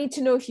 and I need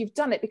to know if you've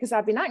done it because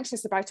I've been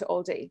anxious about it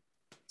all day.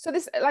 So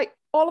this,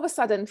 all of a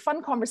sudden,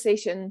 fun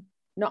conversation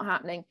not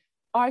happening,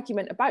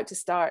 argument about to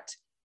start,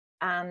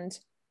 and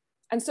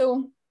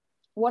so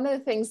one of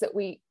the things that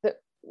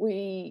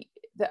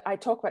I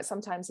talk about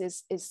sometimes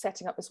is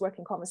setting up this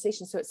working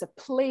conversation. So it's a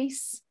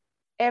place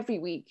every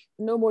week,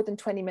 no more than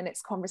 20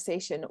 minutes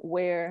conversation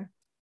where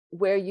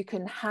you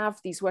can have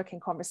these working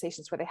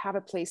conversations where they have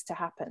a place to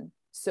happen.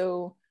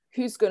 So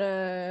who's going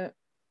to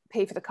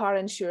pay for the car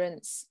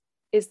insurance?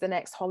 Is the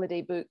next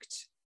holiday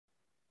booked?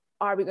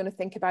 Are we going to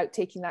think about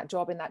taking that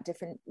job in that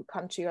different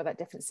country or that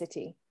different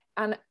city?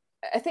 And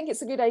I think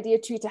it's a good idea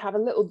too to have a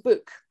little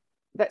book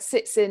that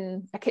sits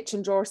in a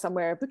kitchen drawer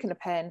somewhere, a book and a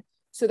pen,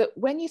 so that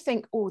when you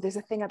think, oh, there's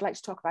a thing I'd like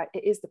to talk about,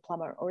 it is the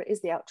plumber, or it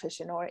is the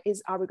electrician, or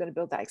are we going to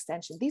build that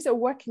extension? These are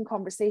working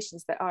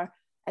conversations that are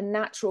a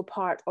natural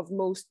part of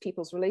most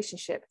people's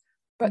relationship,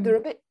 but they're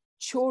a bit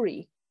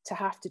chorey to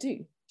have to do.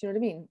 Do you know what I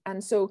mean?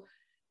 And so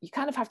you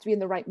kind of have to be in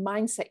the right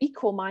mindset,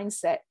 equal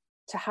mindset,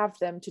 to have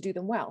them, to do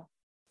them well.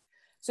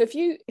 So if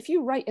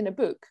you write in a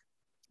book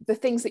the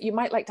things that you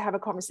might like to have a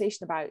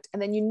conversation about,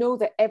 and then you know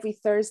that every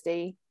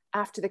Thursday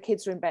after the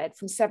kids are in bed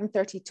from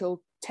 7:30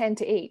 till 10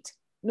 to 8,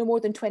 no more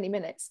than 20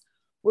 minutes,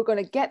 we're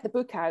going to get the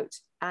book out,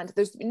 and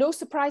there's no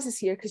surprises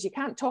here because you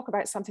can't talk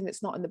about something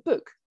that's not in the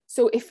book.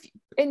 So if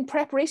in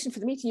preparation for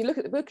the meeting, you look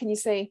at the book and you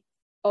say,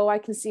 oh, I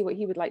can see what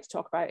he would like to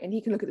talk about. And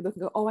he can look at the book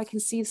and go, oh, I can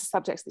see the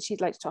subjects that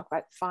she'd like to talk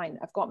about. Fine,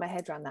 I've got my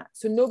head around that.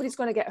 So nobody's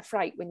going to get a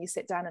fright when you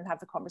sit down and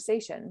have the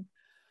conversation.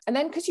 And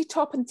then because you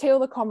top and tail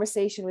the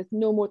conversation with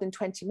no more than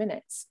 20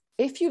 minutes,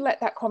 if you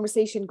let that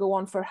conversation go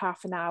on for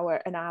half an hour,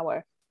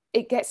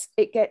 it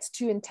gets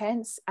too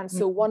intense. And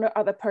so one or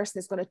other person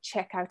is going to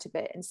check out a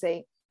bit and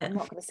say, I'm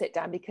not going to sit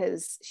down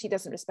because she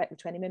doesn't respect the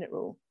 20-minute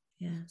rule.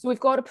 Yeah. So we've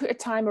got to put a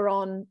timer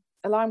on.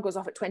 Alarm goes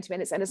off at 20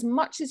 minutes. And as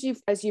much as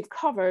you've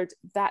covered,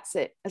 that's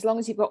it. As long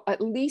as you've got at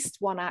least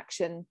one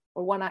action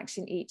or one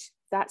action each,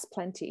 that's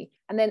plenty.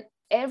 And then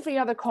every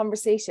other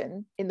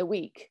conversation in the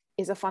week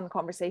is a fun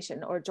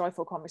conversation or a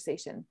joyful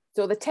conversation.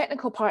 So the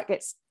technical part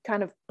gets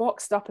kind of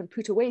boxed up and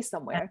put away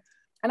somewhere.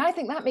 And I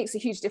think that makes a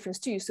huge difference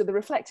too. So the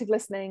reflective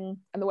listening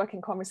and the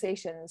working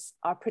conversations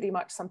are pretty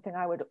much something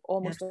I would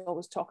almost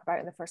always talk about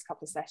in the first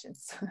couple of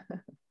sessions.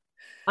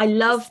 I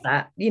love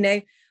that.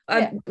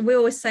 We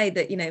always say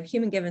that,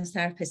 human givens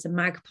therapists are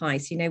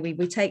magpies.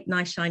 We take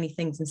nice shiny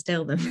things and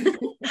steal them.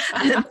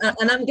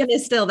 and I'm going to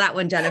steal that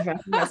one, Jennifer. I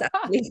think that's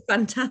absolutely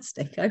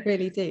fantastic. I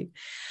really do.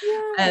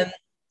 Yeah.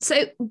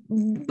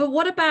 But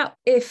what about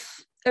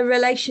if a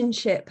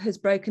relationship has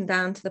broken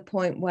down to the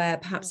point where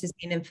perhaps there's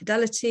been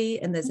infidelity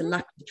and there's a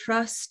lack of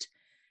trust,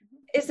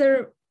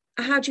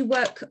 how do you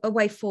work a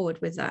way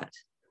forward with that?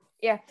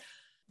 Yeah.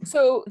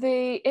 So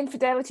the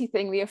infidelity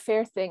thing, the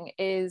affair thing,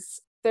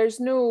 is there's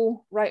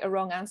no right or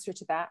wrong answer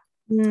to that.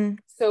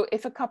 So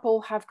if a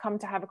couple have come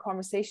to have a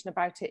conversation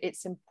about it,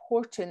 it's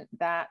important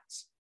that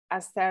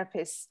as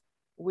therapists,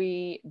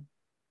 we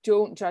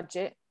don't judge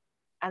it,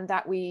 and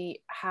that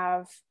we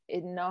have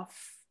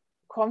enough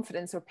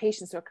confidence or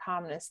patience or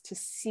calmness to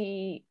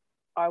see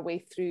our way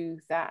through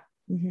that,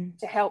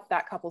 to help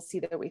that couple see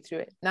their way through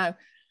it. Now,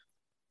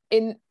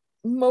 in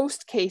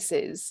most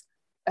cases,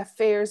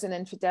 affairs and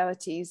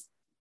infidelities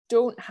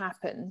don't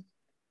happen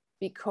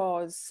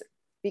because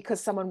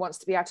someone wants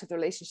to be out of the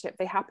relationship.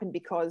 They happen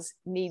because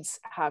needs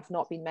have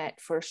not been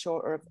met for a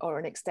short or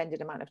an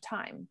extended amount of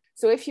time.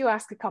 So if you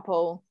ask a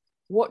couple,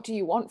 what do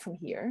you want from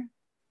here?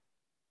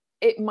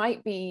 It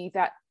might be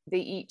that they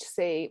each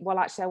say, well,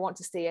 actually, I want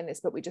to stay in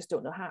this, but we just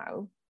don't know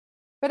how.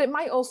 But it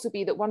might also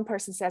be that one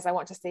person says, I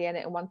want to stay in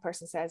it, and one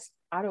person says,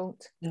 I don't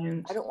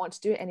want to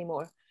do it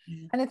anymore.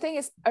 Yeah. And the thing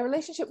is, a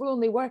relationship will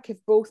only work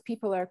if both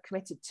people are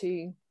committed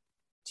to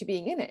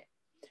being in it.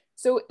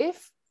 So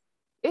if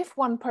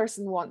one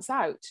person wants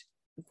out,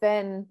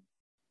 then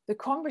the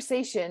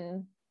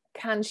conversation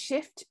can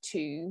shift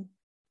to,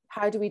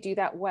 how do we do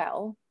that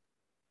well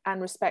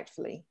and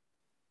respectfully?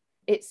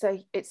 It's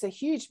a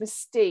huge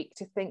mistake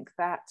to think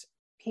that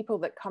people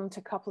that come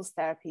to couples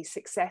therapy,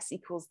 success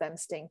equals them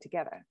staying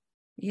together.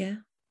 Yeah.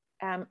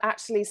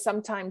 Actually,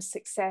 sometimes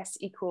success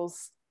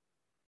equals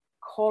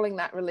calling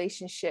that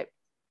relationship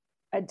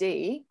a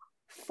day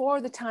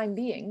for the time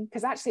being,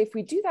 because actually, if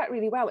we do that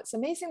really well, it's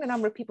amazing the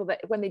number of people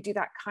that when they do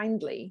that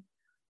kindly,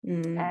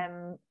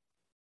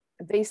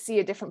 they see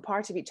a different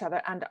part of each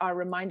other and are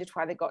reminded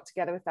why they got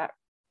together with that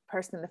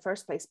person in the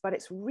first place. But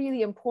it's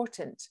really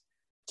important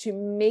to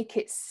make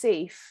it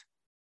safe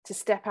to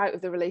step out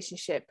of the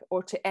relationship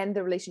or to end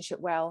the relationship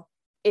well,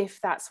 if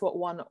that's what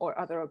one or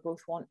other or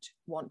both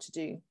want to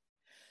do.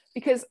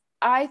 Because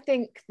I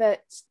think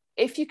that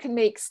if you can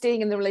make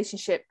staying in the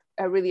relationship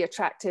a really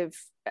attractive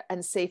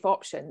and safe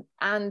option,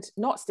 and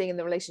not staying in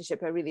the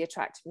relationship a really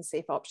attractive and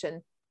safe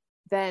option,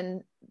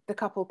 then the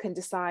couple can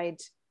decide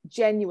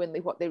genuinely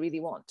what they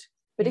really want.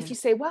 But if you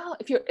say, well,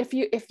 if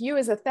you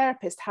as a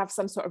therapist have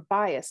some sort of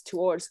bias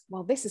towards,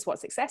 well, this is what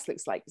success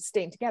looks like,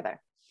 staying together,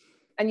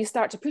 and you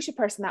start to push a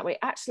person that way,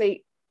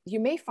 actually,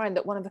 you may find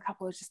that one of the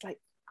couple is just like,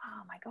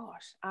 oh my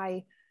gosh,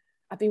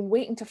 I've been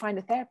waiting to find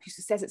a therapist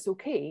who says it's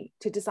okay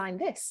to design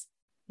this.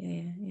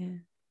 Yeah.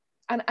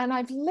 And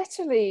I've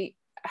literally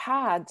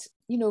had,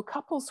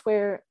 couples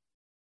where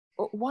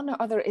one or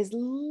other is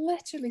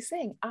literally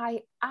saying,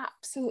 I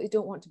absolutely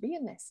don't want to be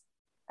in this.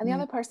 And the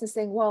other person is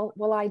saying, well,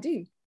 I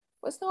do.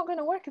 Well, it's not going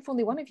to work if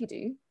only one of you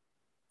do.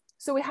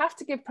 So we have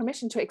to give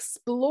permission to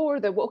explore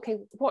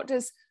what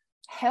does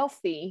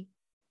healthy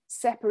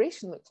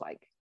separation look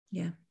like?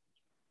 Yeah.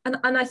 And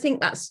I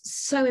think that's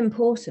so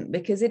important,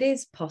 because it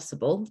is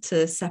possible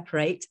to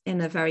separate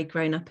in a very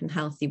grown up and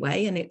healthy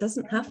way. And it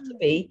doesn't have to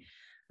be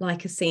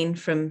like a scene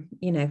from,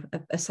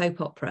 a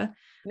soap opera.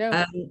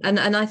 No. And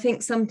I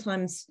think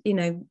sometimes,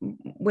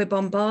 we're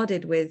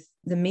bombarded with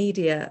the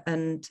media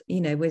and,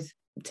 with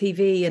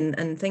TV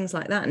and things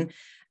like that.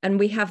 And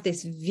we have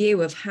this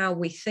view of how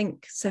we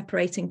think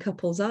separating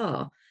couples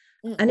are.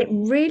 And it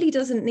really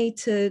doesn't need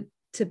to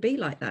be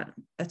like that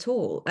at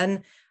all.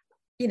 And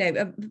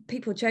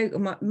people joke,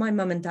 my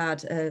mum and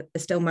dad are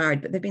still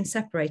married, but they've been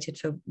separated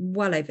for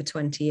well over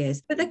 20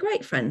 years, but they're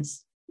great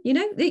friends.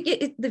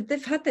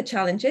 They've had their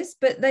challenges,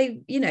 but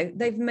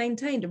they've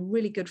maintained a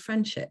really good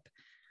friendship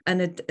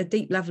and a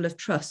deep level of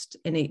trust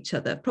in each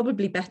other,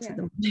 probably better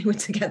than when they were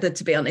together,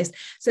 to be honest.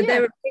 So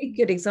they're a really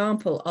good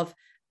example of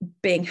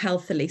being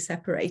healthily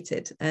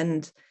separated.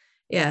 And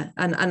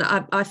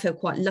I feel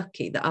quite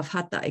lucky that I've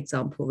had that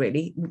example,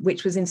 really,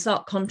 which was in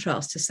stark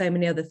contrast to so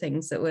many other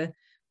things that were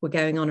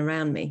going on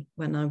around me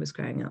when I was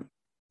growing up.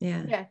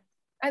 Yeah.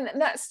 And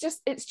it's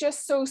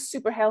just so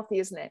super healthy,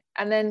 isn't it?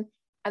 And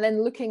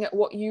then looking at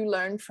what you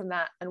learned from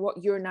that and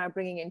what you're now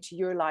bringing into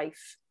your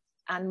life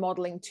and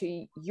modeling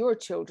to your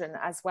children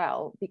as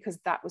well, because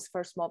that was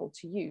first modeled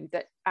to you,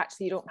 that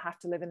actually you don't have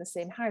to live in the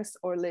same house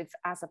or live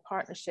as a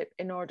partnership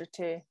in order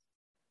to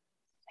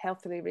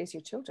healthily raise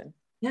your children.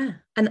 Yeah.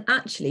 And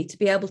actually to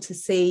be able to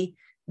see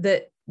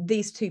that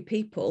these two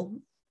people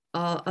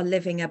are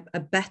living a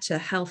better,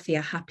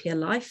 healthier, happier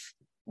life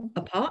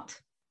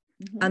apart,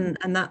 and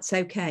that's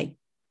okay.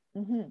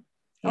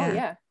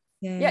 Yeah.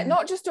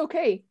 Not just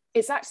okay,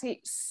 it's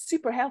actually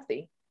super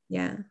healthy.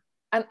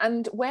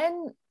 And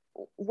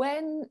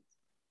when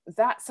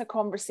that's a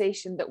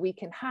conversation that we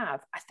can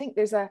have, I think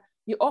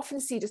you often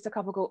see just a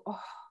couple go, oh,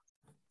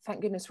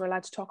 thank goodness we're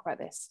allowed to talk about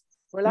this.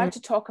 We're allowed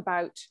to talk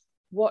about,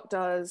 what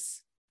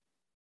does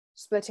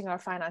splitting our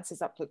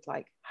finances up look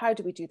like? How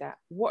do we do that?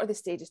 What are the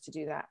stages to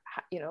do that?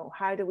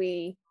 How do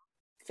we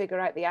figure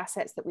out the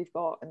assets that we've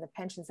got and the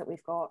pensions that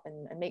we've got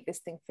and make this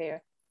thing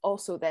fair?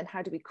 Also, then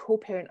how do we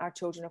co-parent our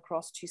children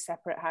across two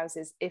separate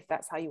houses, if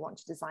that's how you want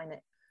to design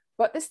it?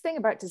 But this thing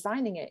about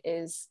designing it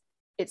is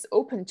it's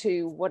open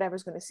to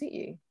whatever's going to suit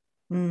you.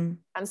 And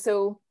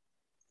so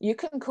you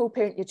can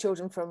co-parent your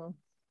children from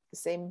the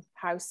same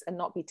house and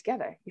not be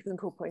together. You can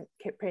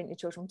co-parent your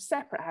children from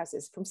separate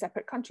houses, from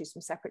separate countries,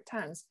 from separate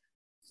towns.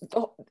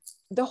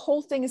 The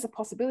whole thing is a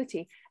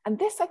possibility. And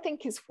this, I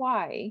think, is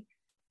why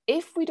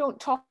if we don't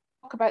talk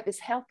about this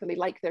healthily,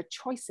 like their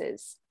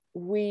choices,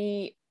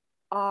 we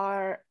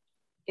are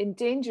in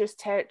dangerous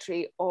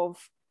territory of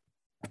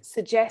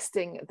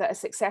suggesting that a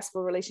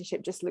successful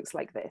relationship just looks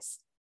like this.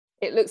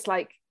 It looks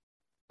like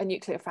a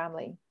nuclear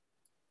family.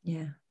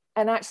 Yeah.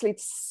 And actually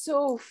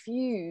so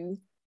few,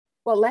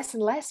 well, less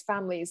and less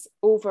families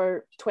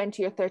over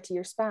 20 or 30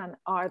 year span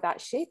are that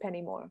shape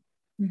anymore.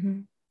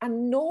 And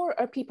nor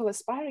are people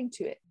aspiring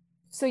to it.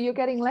 So you're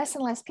getting less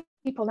and less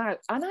people now.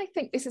 And I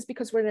think this is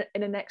because we're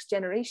in a next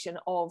generation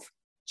of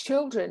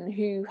children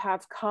who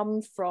have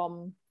come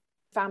from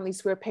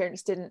families where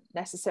parents didn't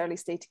necessarily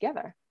stay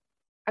together.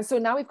 And so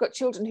now we've got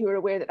children who are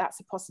aware that that's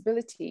a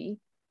possibility,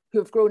 who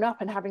have grown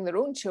up and having their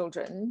own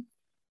children,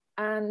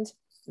 and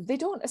they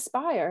don't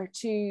aspire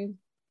to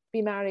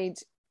be married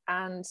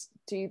and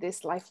do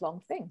this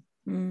lifelong thing.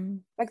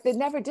 Like they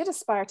never did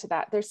aspire to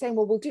that. They're saying,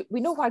 well,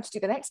 we know how to do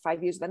the next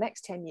 5 years, the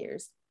next 10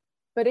 years.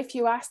 But if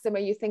you ask them, are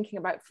you thinking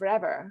about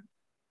forever?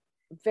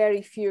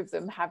 Very few of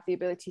them have the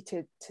ability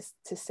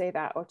to say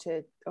that or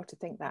to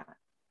think that.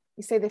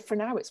 You say that for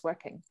now it's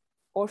working,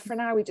 or for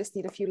now we just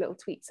need a few little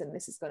tweaks and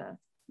this is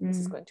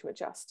going to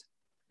adjust.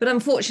 But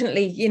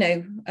unfortunately, you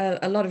know,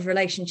 a lot of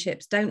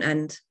relationships don't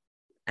end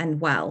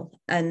well,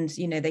 and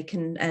you know they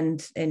can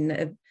end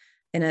in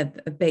a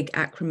big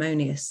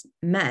acrimonious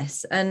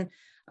mess. And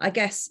I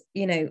guess,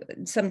 you know,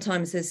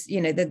 sometimes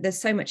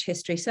there's so much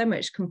history, so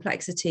much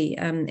complexity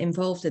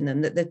involved in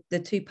them that the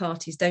two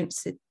parties don't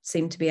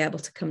seem to be able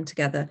to come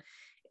together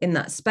in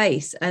that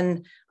space.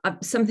 And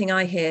something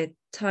I hear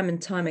time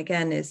and time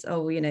again is,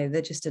 oh, you know,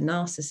 they're just a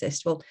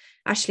narcissist. Well,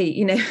 actually,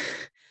 you know,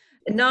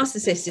 a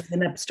narcissist is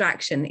an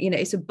abstraction. You know,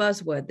 it's a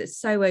buzzword that's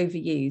so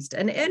overused,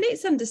 and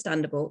it's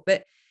understandable,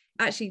 but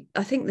actually,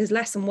 I think there's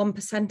less than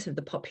 1% of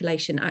the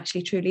population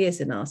actually truly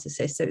is a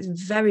narcissist. So it's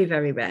very,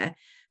 very rare.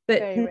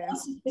 But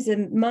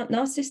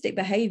narcissistic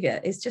behavior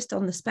is just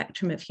on the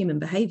spectrum of human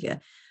behavior.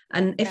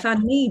 And if our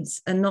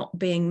needs are not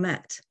being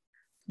met,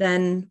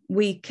 then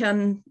we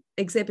can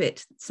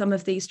exhibit some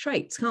of these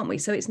traits, can't we?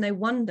 So it's no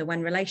wonder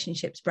when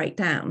relationships break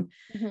down,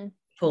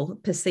 people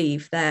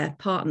perceive their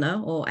partner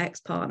or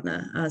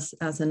ex-partner as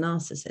a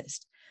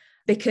narcissist,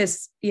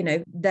 because, you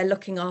know, they're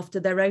looking after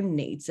their own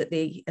needs at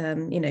the,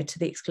 you know, to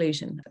the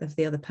exclusion of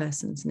the other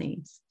person's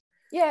needs.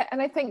 Yeah,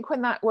 and I think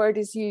when that word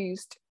is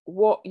used,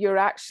 what you're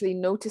actually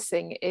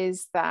noticing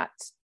is that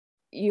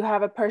you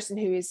have a person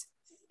who is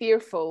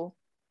fearful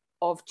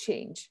of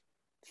change,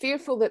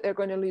 fearful that they're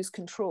going to lose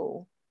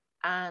control,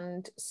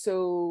 and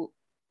so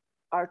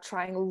are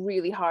trying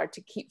really hard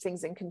to keep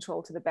things in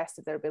control to the best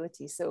of their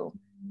ability. So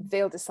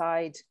they'll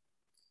decide,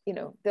 you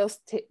know,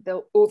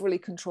 they'll overly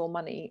control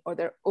money, or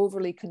they'll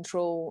overly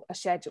control a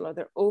schedule, or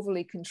they'll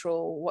overly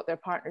control what their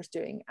partner's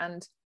doing.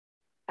 And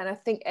I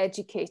think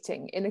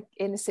educating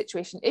in a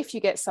situation, if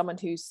you get someone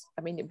who's,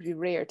 I mean, it'd be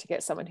rare to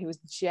get someone who is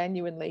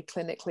genuinely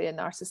clinically a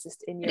narcissist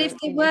in your, but if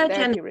they were,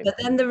 Jennifer,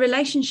 then the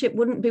relationship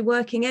wouldn't be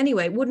working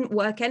anyway. It wouldn't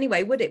work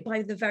anyway, would it?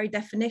 By the very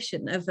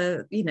definition of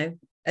a, you know,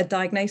 a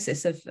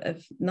diagnosis of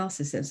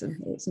narcissism,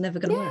 it's never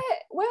going to work.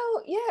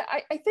 Well,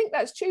 yeah, I think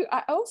that's true.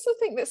 I also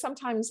think that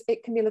sometimes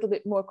it can be a little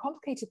bit more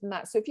complicated than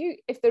that. So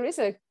if there is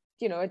a,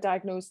 you know, a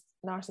diagnosed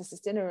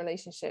narcissist in a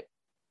relationship,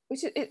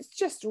 which it's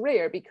just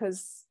rare,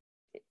 because,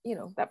 you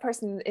know, that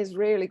person is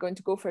rarely going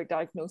to go for a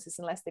diagnosis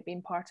unless they've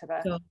been part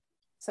of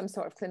some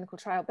sort of clinical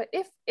trial. But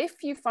if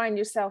you find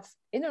yourself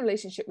in a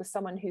relationship with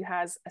someone who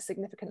has a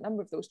significant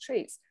number of those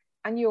traits,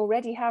 and you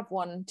already have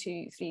 1,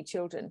 2, 3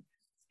 children,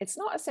 it's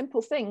not a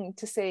simple thing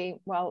to say,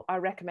 well, our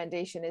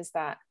recommendation is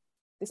that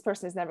this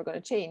person is never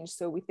going to change,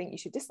 so we think you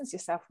should distance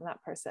yourself from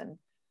that person.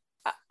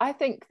 I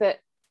think that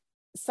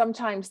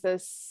sometimes the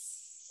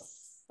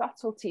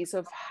subtleties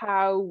of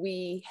how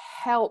we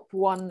help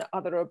one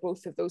other or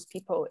both of those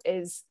people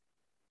is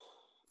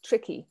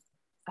tricky.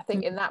 I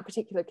think in that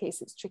particular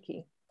case, it's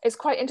tricky. It's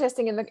quite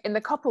interesting in the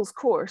couples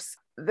course,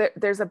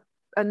 there's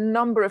a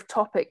number of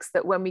topics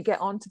that when we get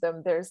onto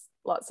them, there's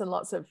lots and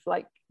lots of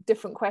like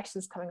different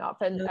questions coming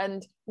up,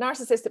 and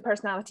narcissistic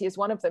personality is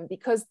one of them,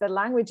 because the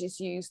language is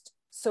used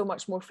so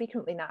much more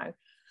frequently now.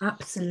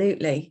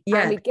 Absolutely.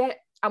 Yeah.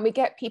 And we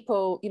get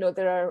people, you know,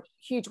 there are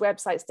huge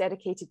websites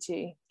dedicated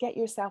to get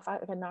yourself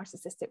out of a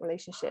narcissistic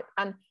relationship,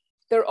 and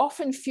they're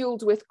often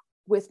fueled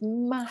with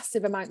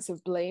massive amounts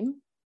of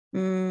blame,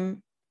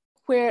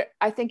 where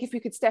I think if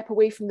we could step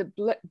away from the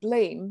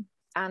blame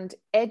and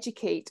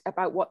educate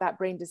about what that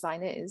brain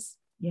design is,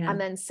 and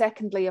then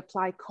secondly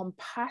apply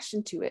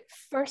compassion to it.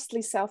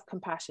 Firstly,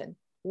 self-compassion.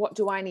 What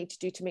do I need to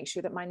do to make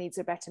sure that my needs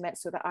are better met,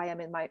 so that I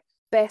am in my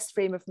best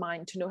frame of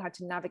mind to know how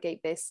to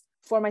navigate this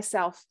for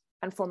myself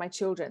and for my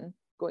children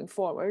going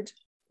forward,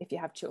 if you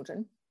have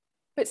children.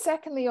 But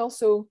secondly,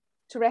 also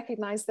to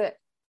recognize that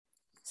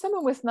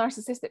someone with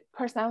narcissistic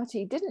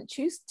personality didn't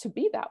choose to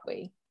be that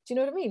way. Do you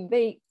know what I mean?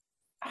 They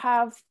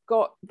have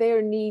got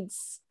their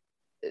needs,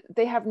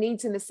 they have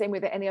needs in the same way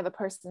that any other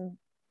person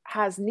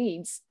has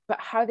needs, but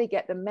how they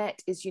get them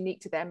met is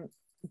unique to them,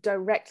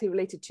 directly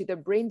related to their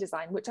brain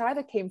design, which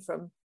either came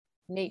from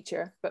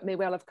nature, but may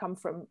well have come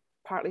from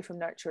partly from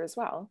nurture as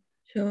well.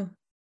 Sure.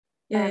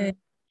 Yeah.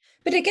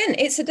 But again,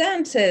 it's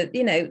down to,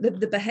 you know,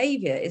 the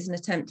behavior is an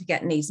attempt to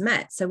get needs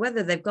met. So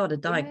whether they've got a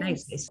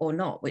diagnosis or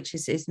not, which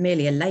is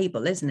merely a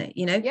label, isn't it?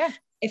 You know, yeah.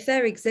 If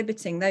they're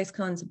exhibiting those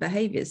kinds of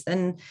behaviors,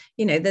 then,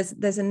 you know,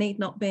 there's a need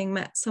not being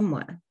met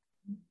somewhere.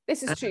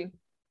 This is true.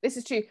 This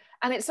is true.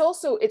 And it's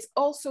also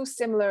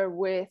similar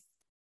with,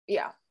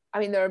 yeah, I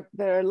mean, there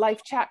are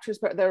life chapters,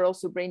 but there are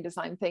also brain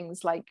design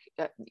things like,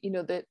 you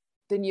know, the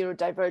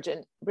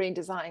neurodivergent brain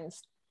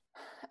designs,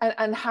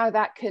 and how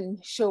that can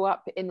show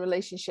up in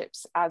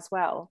relationships as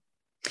well.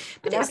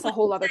 But that's a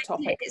whole other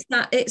topic.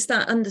 It's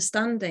that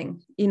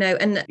understanding, you know,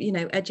 and, you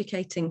know,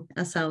 educating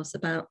ourselves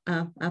about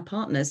our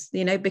partners,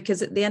 you know,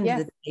 because at the end of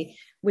the day,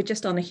 we're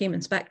just on a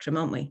human spectrum,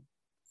 aren't we?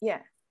 Yeah.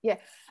 Yeah.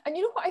 And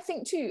you know what I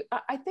think too?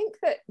 I think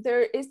that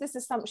there is this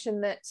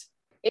assumption that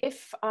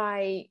if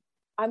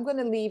I'm going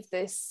to leave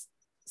this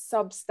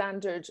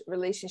substandard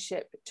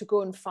relationship to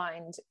go and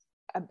find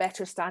a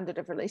better standard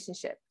of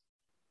relationship.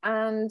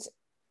 And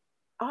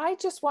I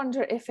just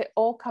wonder if it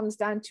all comes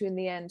down to, in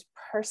the end,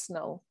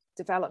 personal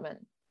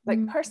development,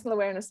 like personal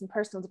awareness and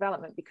personal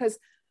development, because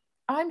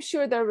I'm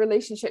sure there are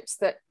relationships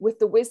that, with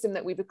the wisdom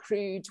that we've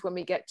accrued when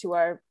we get to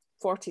our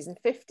 40s and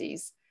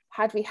 50s,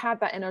 had we had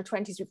that in our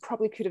 20s, we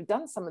probably could have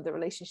done some of the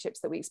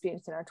relationships that we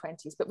experienced in our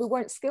 20s, but we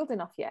weren't skilled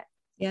enough yet.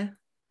 Yeah.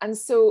 And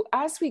so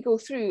as we go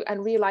through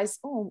and realize,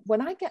 oh,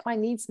 when I get my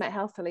needs met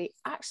healthily,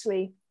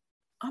 actually,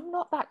 I'm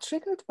not that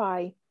triggered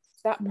by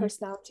that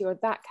personality or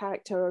that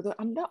character, or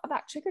I'm not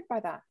that triggered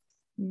by that.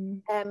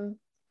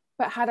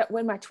 But had it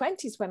when my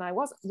 20s, when I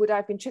was, would I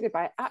have been triggered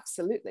by it?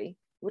 Absolutely.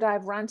 Would I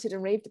have ranted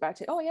and raved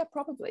about it? Oh yeah,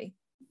 probably.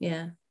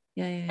 Yeah.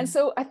 And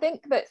so I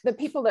think that the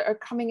people that are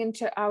coming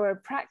into our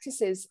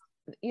practices,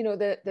 you know,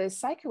 the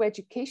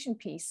psychoeducation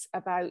piece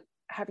about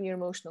having your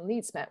emotional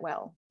needs met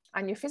well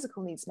and your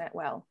physical needs met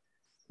well,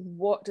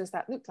 what does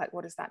that look like?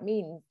 What does that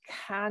mean?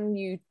 Can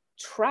you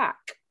track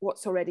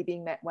what's already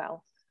being met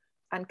well?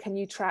 And can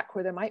you track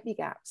where there might be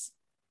gaps?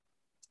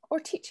 Or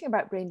teaching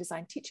about brain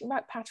design, teaching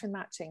about pattern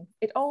matching.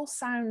 It all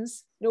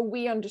sounds, you know,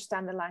 we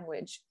understand the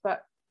language,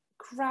 but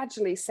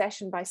gradually,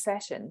 session by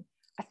session,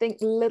 I think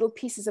little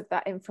pieces of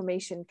that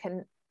information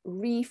can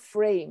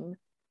reframe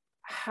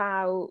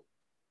how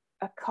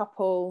a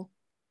couple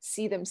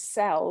see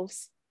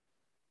themselves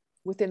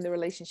within the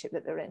relationship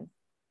that they're in.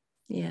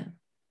 Yeah.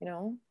 You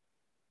know?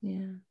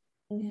 Yeah.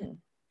 Yeah.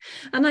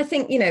 And I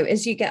think, you know,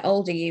 as you get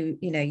older,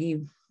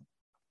 you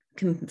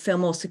can feel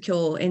more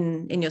secure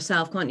in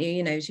yourself, can't you?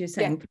 You know, as you were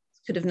saying,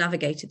 could have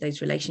navigated those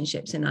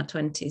relationships in our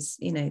 20s,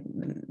 you know,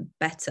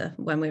 better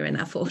when we were in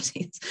our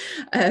 40s.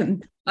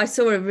 I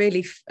saw a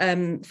really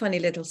funny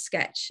little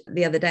sketch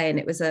the other day, and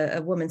it was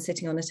a woman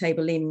sitting on a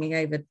table leaning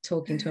over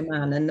talking to a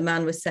man, and the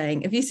man was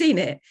saying, have you seen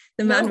it?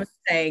 The man was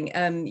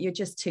saying, you're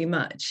just too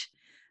much.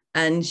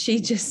 And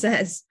she just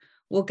says,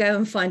 well, go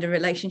and find a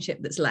relationship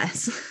that's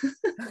less.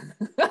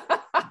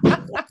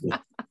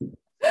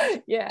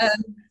 Yeah.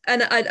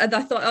 And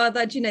I thought, oh,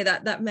 that, you know,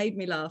 that made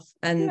me laugh.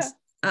 And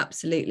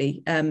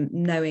absolutely,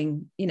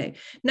 knowing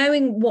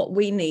what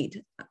we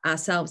need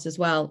ourselves as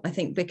well, I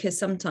think, because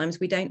sometimes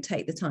we don't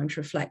take the time to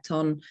reflect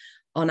on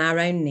our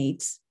own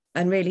needs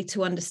and really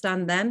to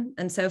understand them.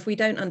 And so if we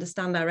don't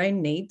understand our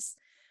own needs,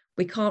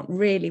 we can't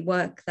really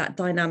work that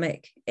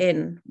dynamic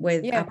in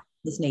with our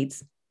partner's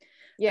needs.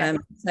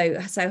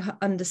 So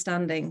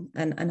understanding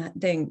and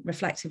doing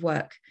reflective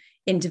work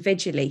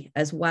individually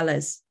as well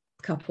as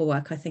couple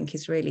work, I think,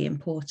 is really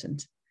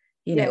important,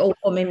 you know,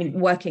 or maybe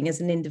working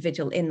as an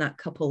individual in that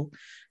couple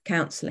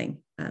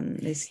counseling. And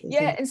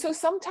so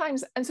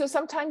sometimes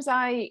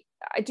I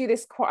do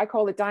this, what I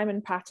call the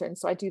diamond pattern.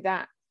 So I do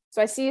that. So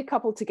I see a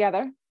couple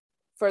together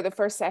for the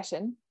first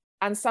session,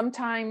 and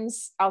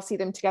sometimes I'll see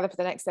them together for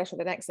the next session,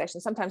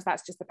 Sometimes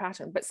that's just the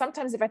pattern, but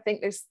sometimes if I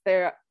think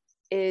there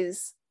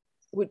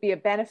would be a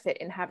benefit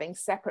in having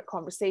separate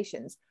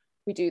conversations,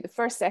 we do the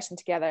first session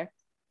together,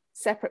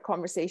 separate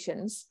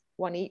conversations,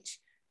 one each,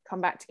 come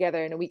back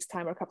together in a week's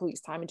time or a couple of weeks'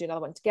 time and do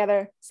another one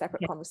together,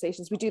 separate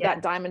conversations. We do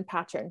that diamond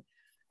pattern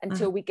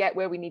until we get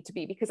where we need to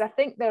be. Because I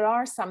think there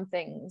are some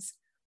things,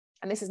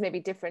 and this is maybe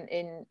different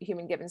in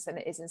Human Givens than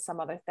it is in some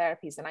other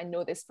therapies. And I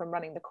know this from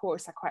running the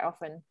course. I quite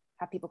often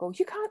have people go,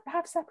 you can't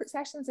have separate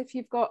sessions if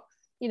you've got,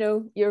 you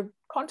know, you're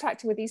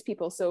contracting with these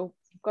people. So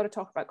you've got to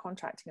talk about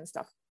contracting and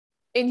stuff.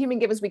 In Human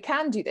Givens, we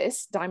can do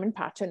this diamond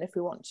pattern if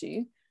we want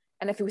to,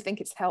 and if we think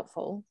it's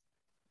helpful.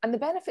 And the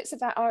benefits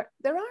of that are,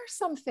 there are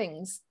some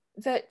things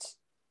that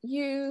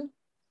you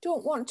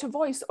don't want to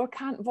voice or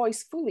can't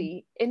voice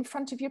fully in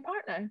front of your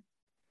partner,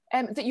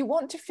 that you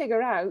want to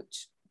figure out,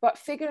 but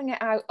figuring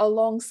it out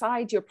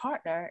alongside your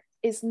partner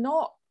is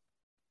not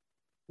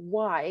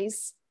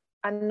wise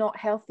and not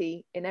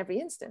healthy in every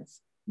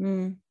instance.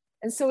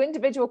 And so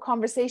individual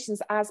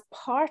conversations as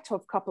part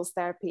of couples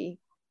therapy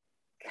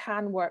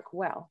can work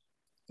well.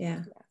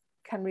 Yeah.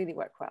 Can really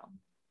work well.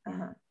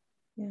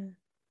 Yeah.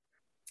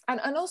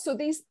 And also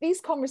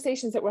these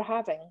conversations that we're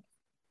having,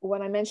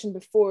 when I mentioned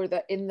before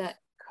that in that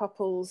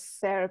couples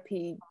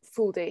therapy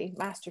full day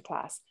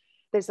masterclass,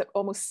 there's like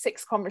almost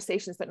 6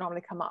 conversations that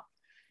normally come up.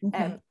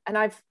 Okay.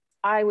 And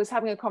I was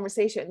having a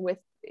conversation with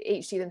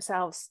HG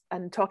themselves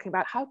and talking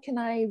about how can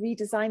I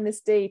redesign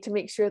this day to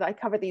make sure that I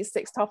cover these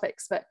 6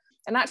 topics.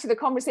 And actually the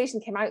conversation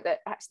came out that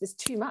actually there's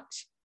too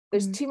much.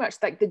 There's too much,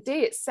 like the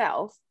day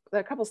itself,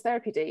 the couples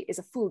therapy day is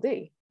a full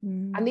day.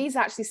 And these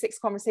actually 6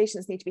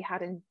 conversations need to be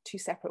had in 2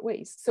 separate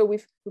ways. So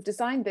we've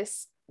designed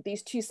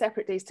these 2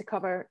 separate days to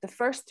cover the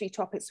first 3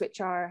 topics,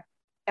 which are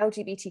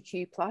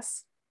LGBTQ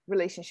plus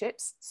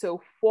relationships.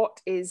 So what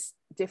is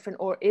different,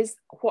 or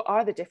what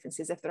are the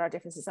differences, if there are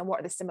differences, and what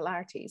are the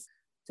similarities?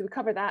 So we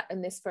cover that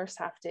in this first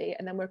half day,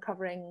 and then we're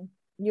covering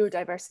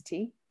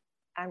neurodiversity,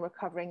 and we're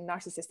covering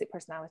narcissistic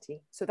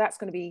personality. So that's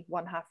going to be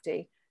one half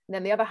day. And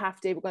then the other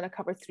half day, we're going to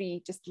cover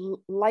 3 just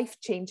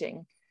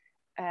life-changing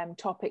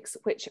topics,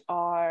 which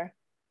are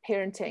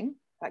parenting.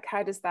 Like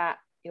how does that,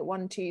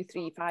 1, 2,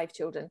 3, 5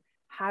 children,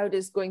 how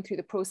does going through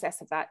the process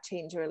of that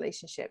change a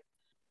relationship?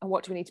 And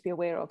what do we need to be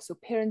aware of? So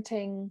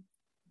parenting,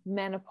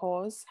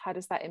 menopause, how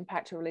does that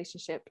impact a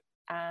relationship,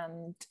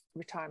 and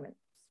retirement.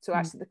 So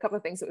actually the couple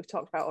of things that we've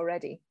talked about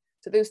already.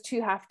 So those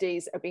 2 half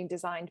days are being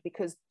designed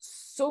because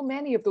so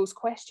many of those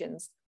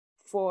questions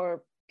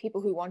for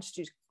people who wanted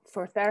to,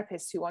 for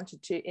therapists who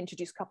wanted to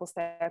introduce couples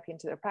therapy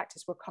into their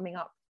practice, were coming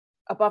up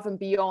above and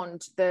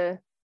beyond the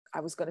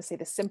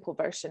simple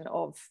version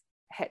of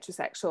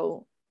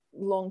heterosexual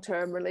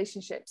long-term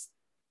relationships.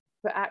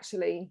 But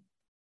actually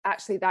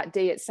that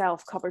day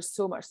itself covers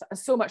so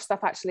much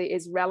stuff actually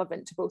is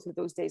relevant to both of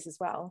those days as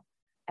well,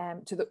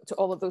 to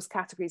all of those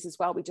categories as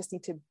well. We just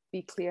need to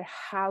be clear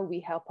how we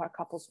help our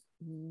couples,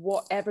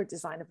 whatever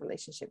design of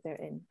relationship they're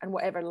in and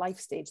whatever life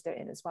stage they're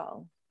in as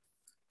well.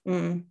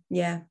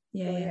 Yeah,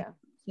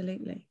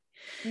 absolutely.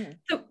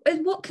 So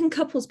what can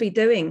couples be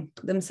doing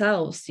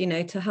themselves,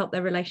 to help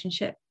their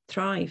relationship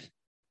thrive?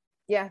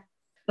 Yeah.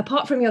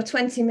 Apart from your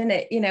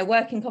 20-minute,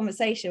 working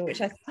conversation,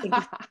 which I think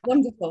is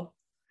wonderful.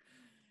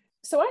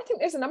 So I think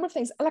there's a number of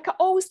things. Like I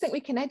always think we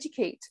can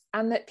educate,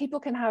 and that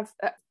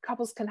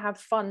couples can have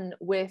fun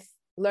with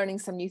learning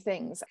some new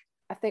things.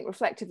 I think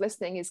reflective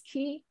listening is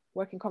key.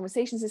 Working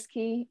conversations is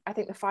key. I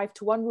think the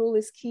 5-to-1 rule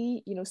is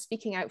key.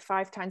 Speaking out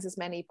 5 times as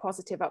many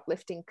positive,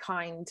 uplifting,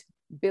 kind,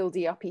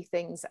 buildy, uppy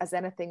things as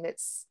anything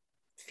that's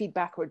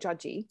feedback or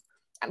judgy.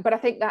 But I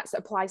think that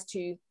applies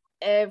to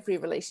every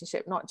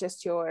relationship, not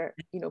just your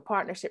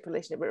partnership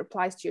relationship. It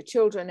applies to your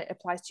children, it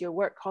applies to your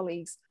work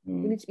colleagues.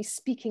 We need to be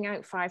speaking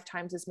out 5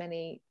 times as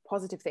many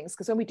positive things,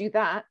 because when we do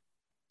that,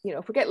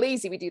 if we get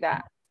lazy, we do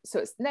that. So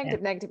it's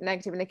negative,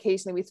 negative, and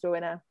occasionally we throw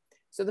in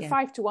so the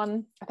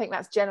 5-to-1, I think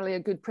that's generally a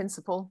good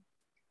principle.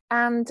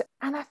 And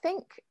I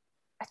think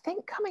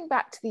coming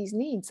back to these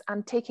needs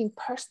and taking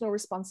personal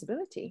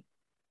responsibility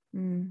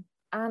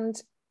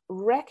and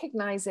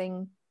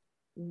recognizing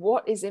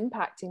what is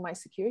impacting my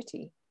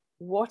security,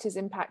 what is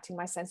impacting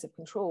my sense of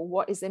control,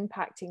 what is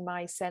impacting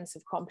my sense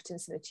of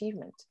competence and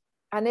achievement.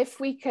 And if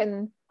we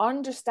can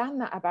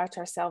understand that about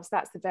ourselves,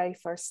 that's the very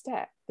first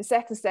step. The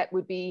second step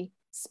would be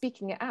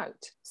speaking it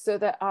out so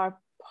that our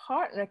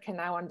partner can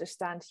now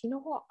understand,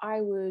 what,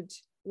 I would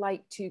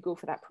like to go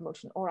for that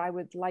promotion, or I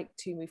would like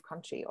to move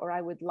country, or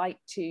I would like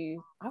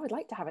to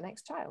have a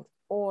next child,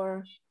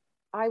 or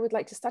I would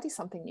like to study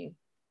something new.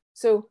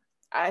 So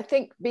I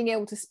think being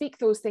able to speak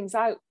those things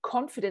out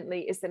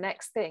confidently is the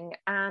next thing.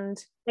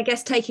 And I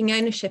guess taking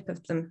ownership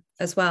of them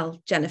as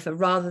well, Jennifer,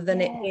 rather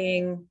than it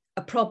being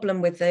a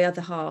problem with the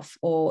other half,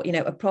 or,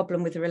 a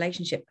problem with the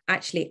relationship.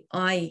 Actually,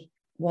 I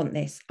want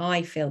this,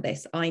 I feel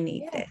this, I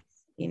need this,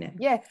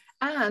 Yeah.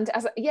 And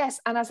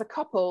as a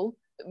couple,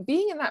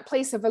 being in that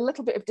place of a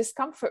little bit of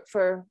discomfort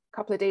for a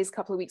couple of days,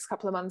 couple of weeks,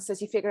 couple of months, as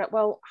you figure out,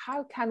 well,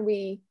 how can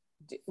we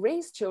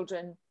raise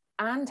children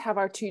and have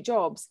our 2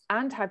 jobs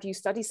and have you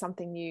study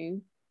something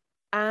new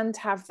and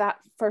have that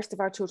first of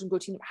our children go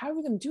to, how are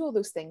we going to do all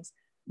those things?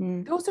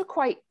 Those are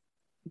quite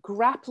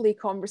grapply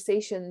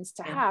conversations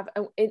to have.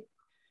 And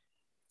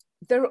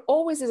there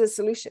always is a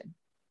solution.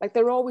 Like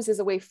there always is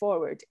a way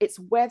forward. It's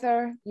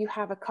whether you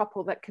have a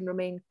couple that can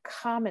remain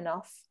calm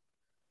enough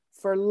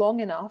for long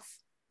enough,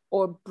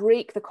 or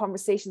break the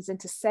conversations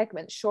into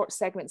segments, short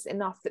segments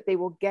enough that they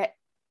will get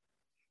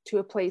to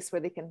a place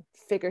where they can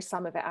figure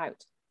some of it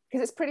out.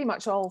 Because it's pretty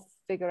much all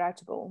figure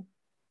outable.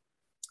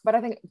 But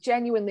I think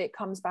genuinely it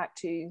comes back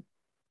to,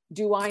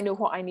 do I know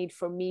what I need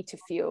for me to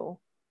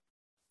feel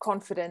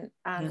confident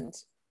and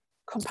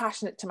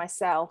compassionate to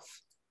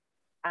myself,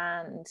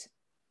 and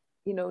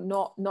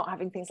not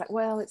having things like,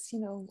 well, it's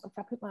if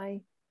I put my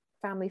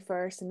family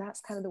first, and that's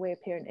kind of the way a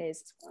parent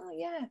is. Well,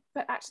 yeah,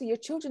 but actually your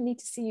children need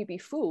to see you be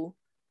full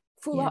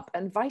up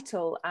and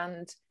vital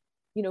and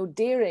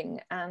daring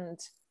and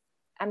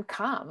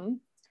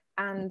calm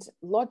and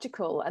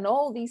logical and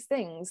all these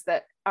things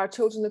that our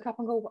children look up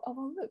and go, oh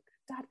well, look,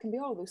 dad can be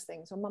all of those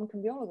things, or mum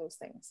can be all of those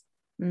things.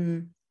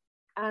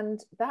 And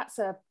that's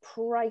a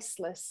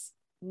priceless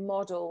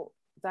model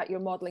that you're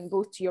modeling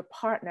both to your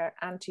partner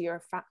and to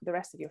the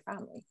rest of your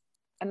family.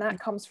 And that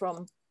comes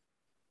from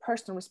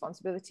personal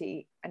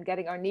responsibility and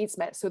getting our needs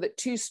met, so that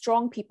two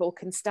strong people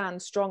can stand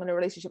strong in a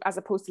relationship, as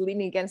opposed to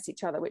leaning against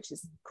each other, which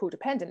is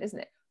codependent, isn't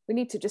it? We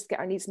need to just get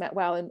our needs met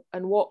well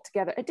and walk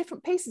together at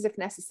different paces if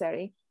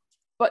necessary,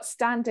 but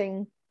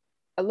standing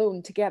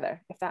alone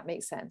together, if that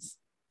makes sense. Does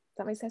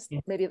that make sense?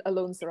 Yeah. Maybe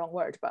alone's the wrong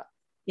word, but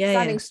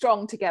standing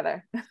strong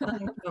together.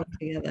 Standing strong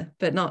together,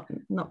 but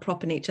not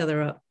propping each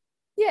other up.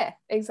 Yeah,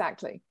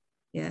 exactly.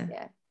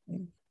 Yeah.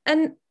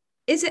 And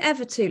is it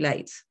ever too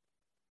late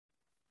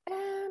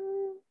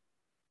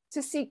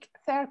to seek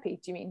therapy?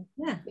 Do you mean?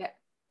 Yeah.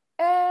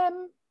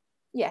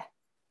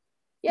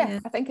 Yeah,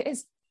 I think it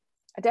is.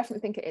 I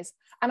definitely think it is.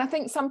 And I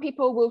think some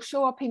people will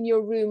show up in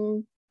your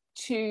room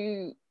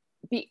to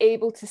be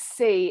able to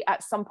say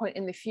at some point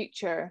in the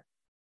future,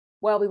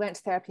 well, we went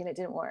to therapy and it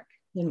didn't work.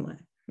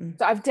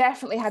 So I've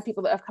definitely had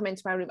people that have come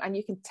into my room and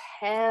you can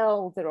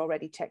tell they're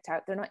already checked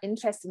out. They're not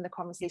interested in the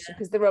conversation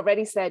because they've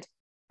already said,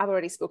 I've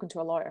already spoken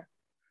to a lawyer.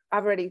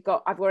 I've already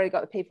got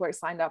the paperwork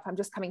signed up. I'm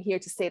just coming here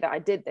to say that I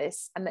did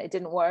this and that it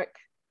didn't work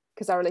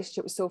because our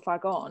relationship was so far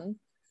gone.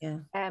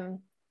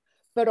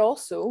 But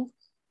also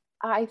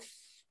I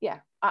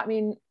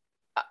mean,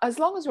 as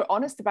long as we're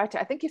honest about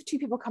it, I think if two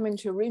people come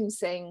into a room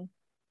saying,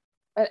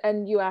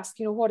 and you ask,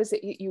 what is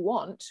it you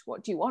want?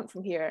 What do you want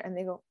from here? And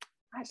they go,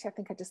 actually, I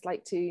think I'd just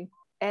like to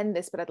end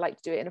this, but I'd like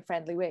to do it in a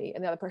friendly way.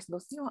 And the other person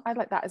goes, I'd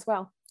like that as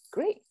well.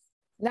 Great.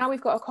 Now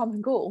we've got a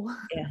common goal.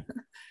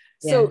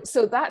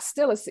 So that's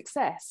still a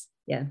success.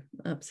 Yeah,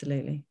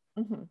 absolutely.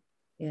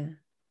 Yeah.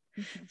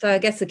 So I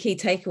guess the key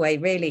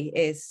takeaway really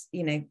is,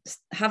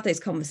 have those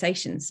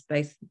conversations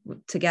both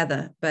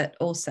together, but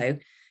also,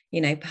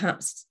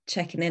 perhaps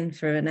checking in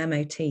for an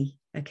MOT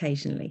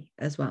occasionally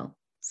as well,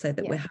 so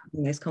that we're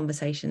having those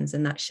conversations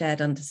and that shared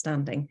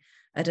understanding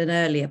at an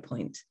earlier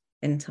point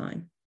in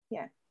time.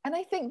 Yeah. And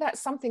I think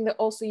that's something that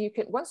also you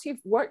can, once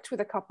you've worked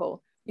with a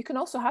couple, you can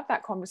also have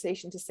that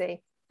conversation to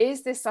say,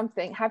 is this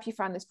something, have you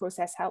found this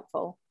process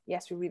helpful?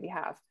 Yes, we really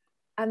have.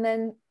 And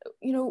then,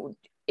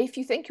 if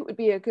you think it would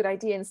be a good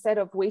idea, instead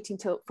of waiting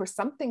for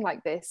something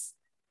like this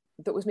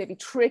that was maybe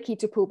tricky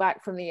to pull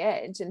back from the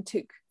edge and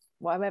took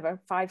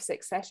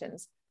 5-6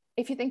 sessions,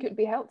 if you think it would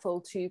be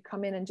helpful to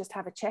come in and just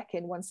have a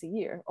check-in once a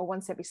year or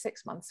once every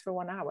 6 months for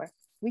 1 hour,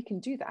 we can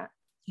do that.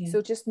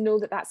 So just know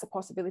that that's a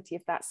possibility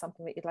if that's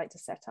something that you'd like to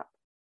set up.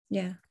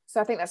 So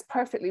I think that's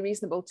perfectly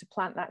reasonable to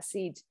plant that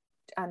seed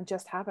and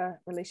just have a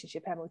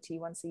relationship MOT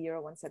once a year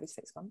or once every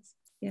 6 months.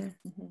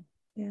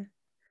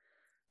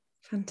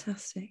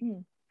 Fantastic.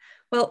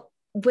 Well,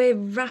 we're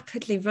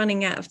rapidly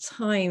running out of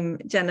time,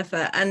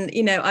 Jennifer, and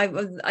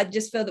I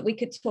just feel that we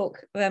could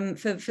talk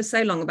for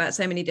so long about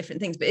so many different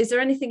things, but is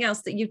there anything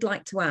else that you'd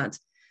like to add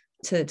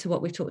to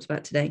what we've talked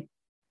about today?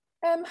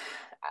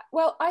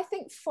 Well, I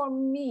think for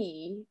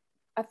me,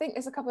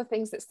 there's a couple of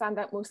things that stand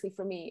out mostly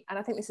for me, and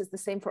I think this is the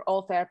same for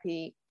all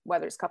therapy,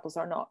 whether it's couples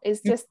or not,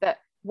 is just that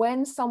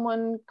when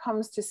someone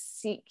comes to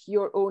seek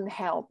your own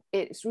help,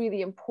 it's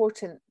really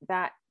important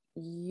that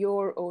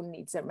your own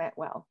needs are met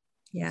well.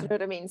 Do you know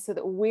what I mean? So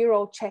that we're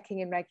all checking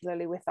in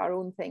regularly with our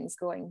own things,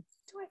 going,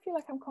 do I feel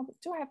like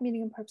do I have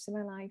meaning and purpose in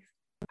my life?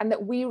 And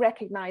that we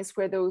recognize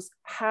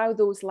how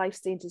those life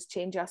stages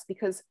change us,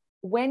 because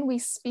when we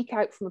speak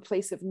out from a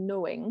place of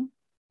knowing,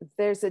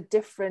 there's a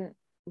different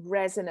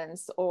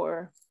resonance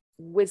or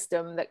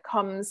wisdom that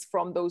comes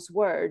from those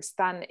words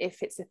than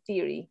if it's a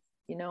theory,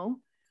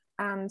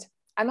 and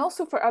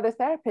also for other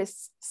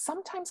therapists,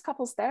 sometimes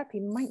couples therapy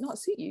might not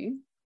suit you.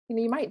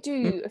 You might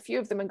do a few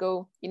of them and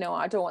go,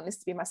 I don't want this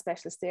to be my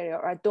specialist area,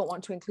 or I don't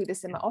want to include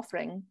this in my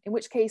offering, in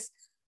which case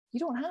you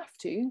don't have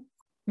to.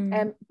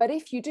 But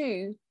if you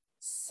do,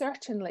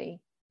 certainly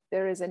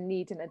there is a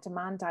need and a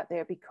demand out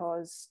there,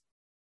 because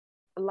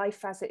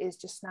life as it is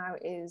just now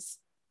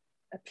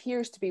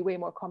appears to be way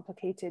more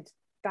complicated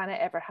than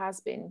it ever has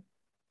been,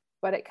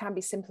 but it can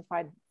be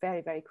simplified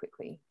very, very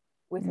quickly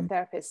with a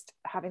therapist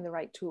having the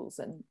right tools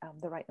and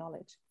the right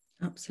knowledge.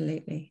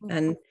 Absolutely.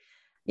 And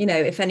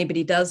if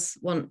anybody does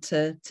want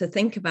to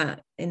think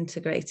about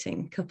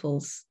integrating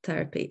couples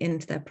therapy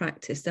into their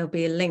practice, there'll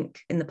be a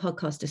link in the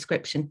podcast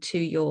description to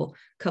your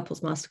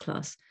couples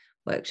masterclass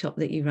workshop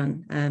that you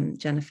run,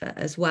 Jennifer,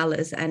 as well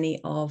as any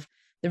of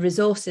the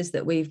resources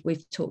that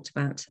we've talked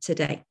about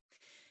today.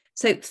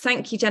 So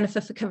thank you,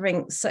 Jennifer, for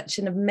covering such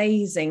an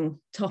amazing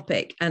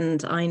topic.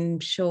 And I'm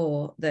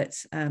sure that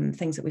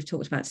things that we've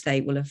talked about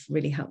today will have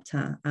really helped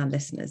our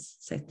listeners.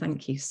 So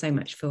thank you so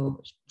much for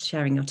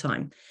sharing your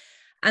time.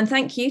 And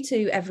thank you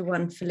to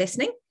everyone for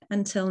listening.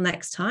 Until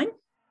next time,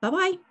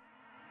 bye-bye.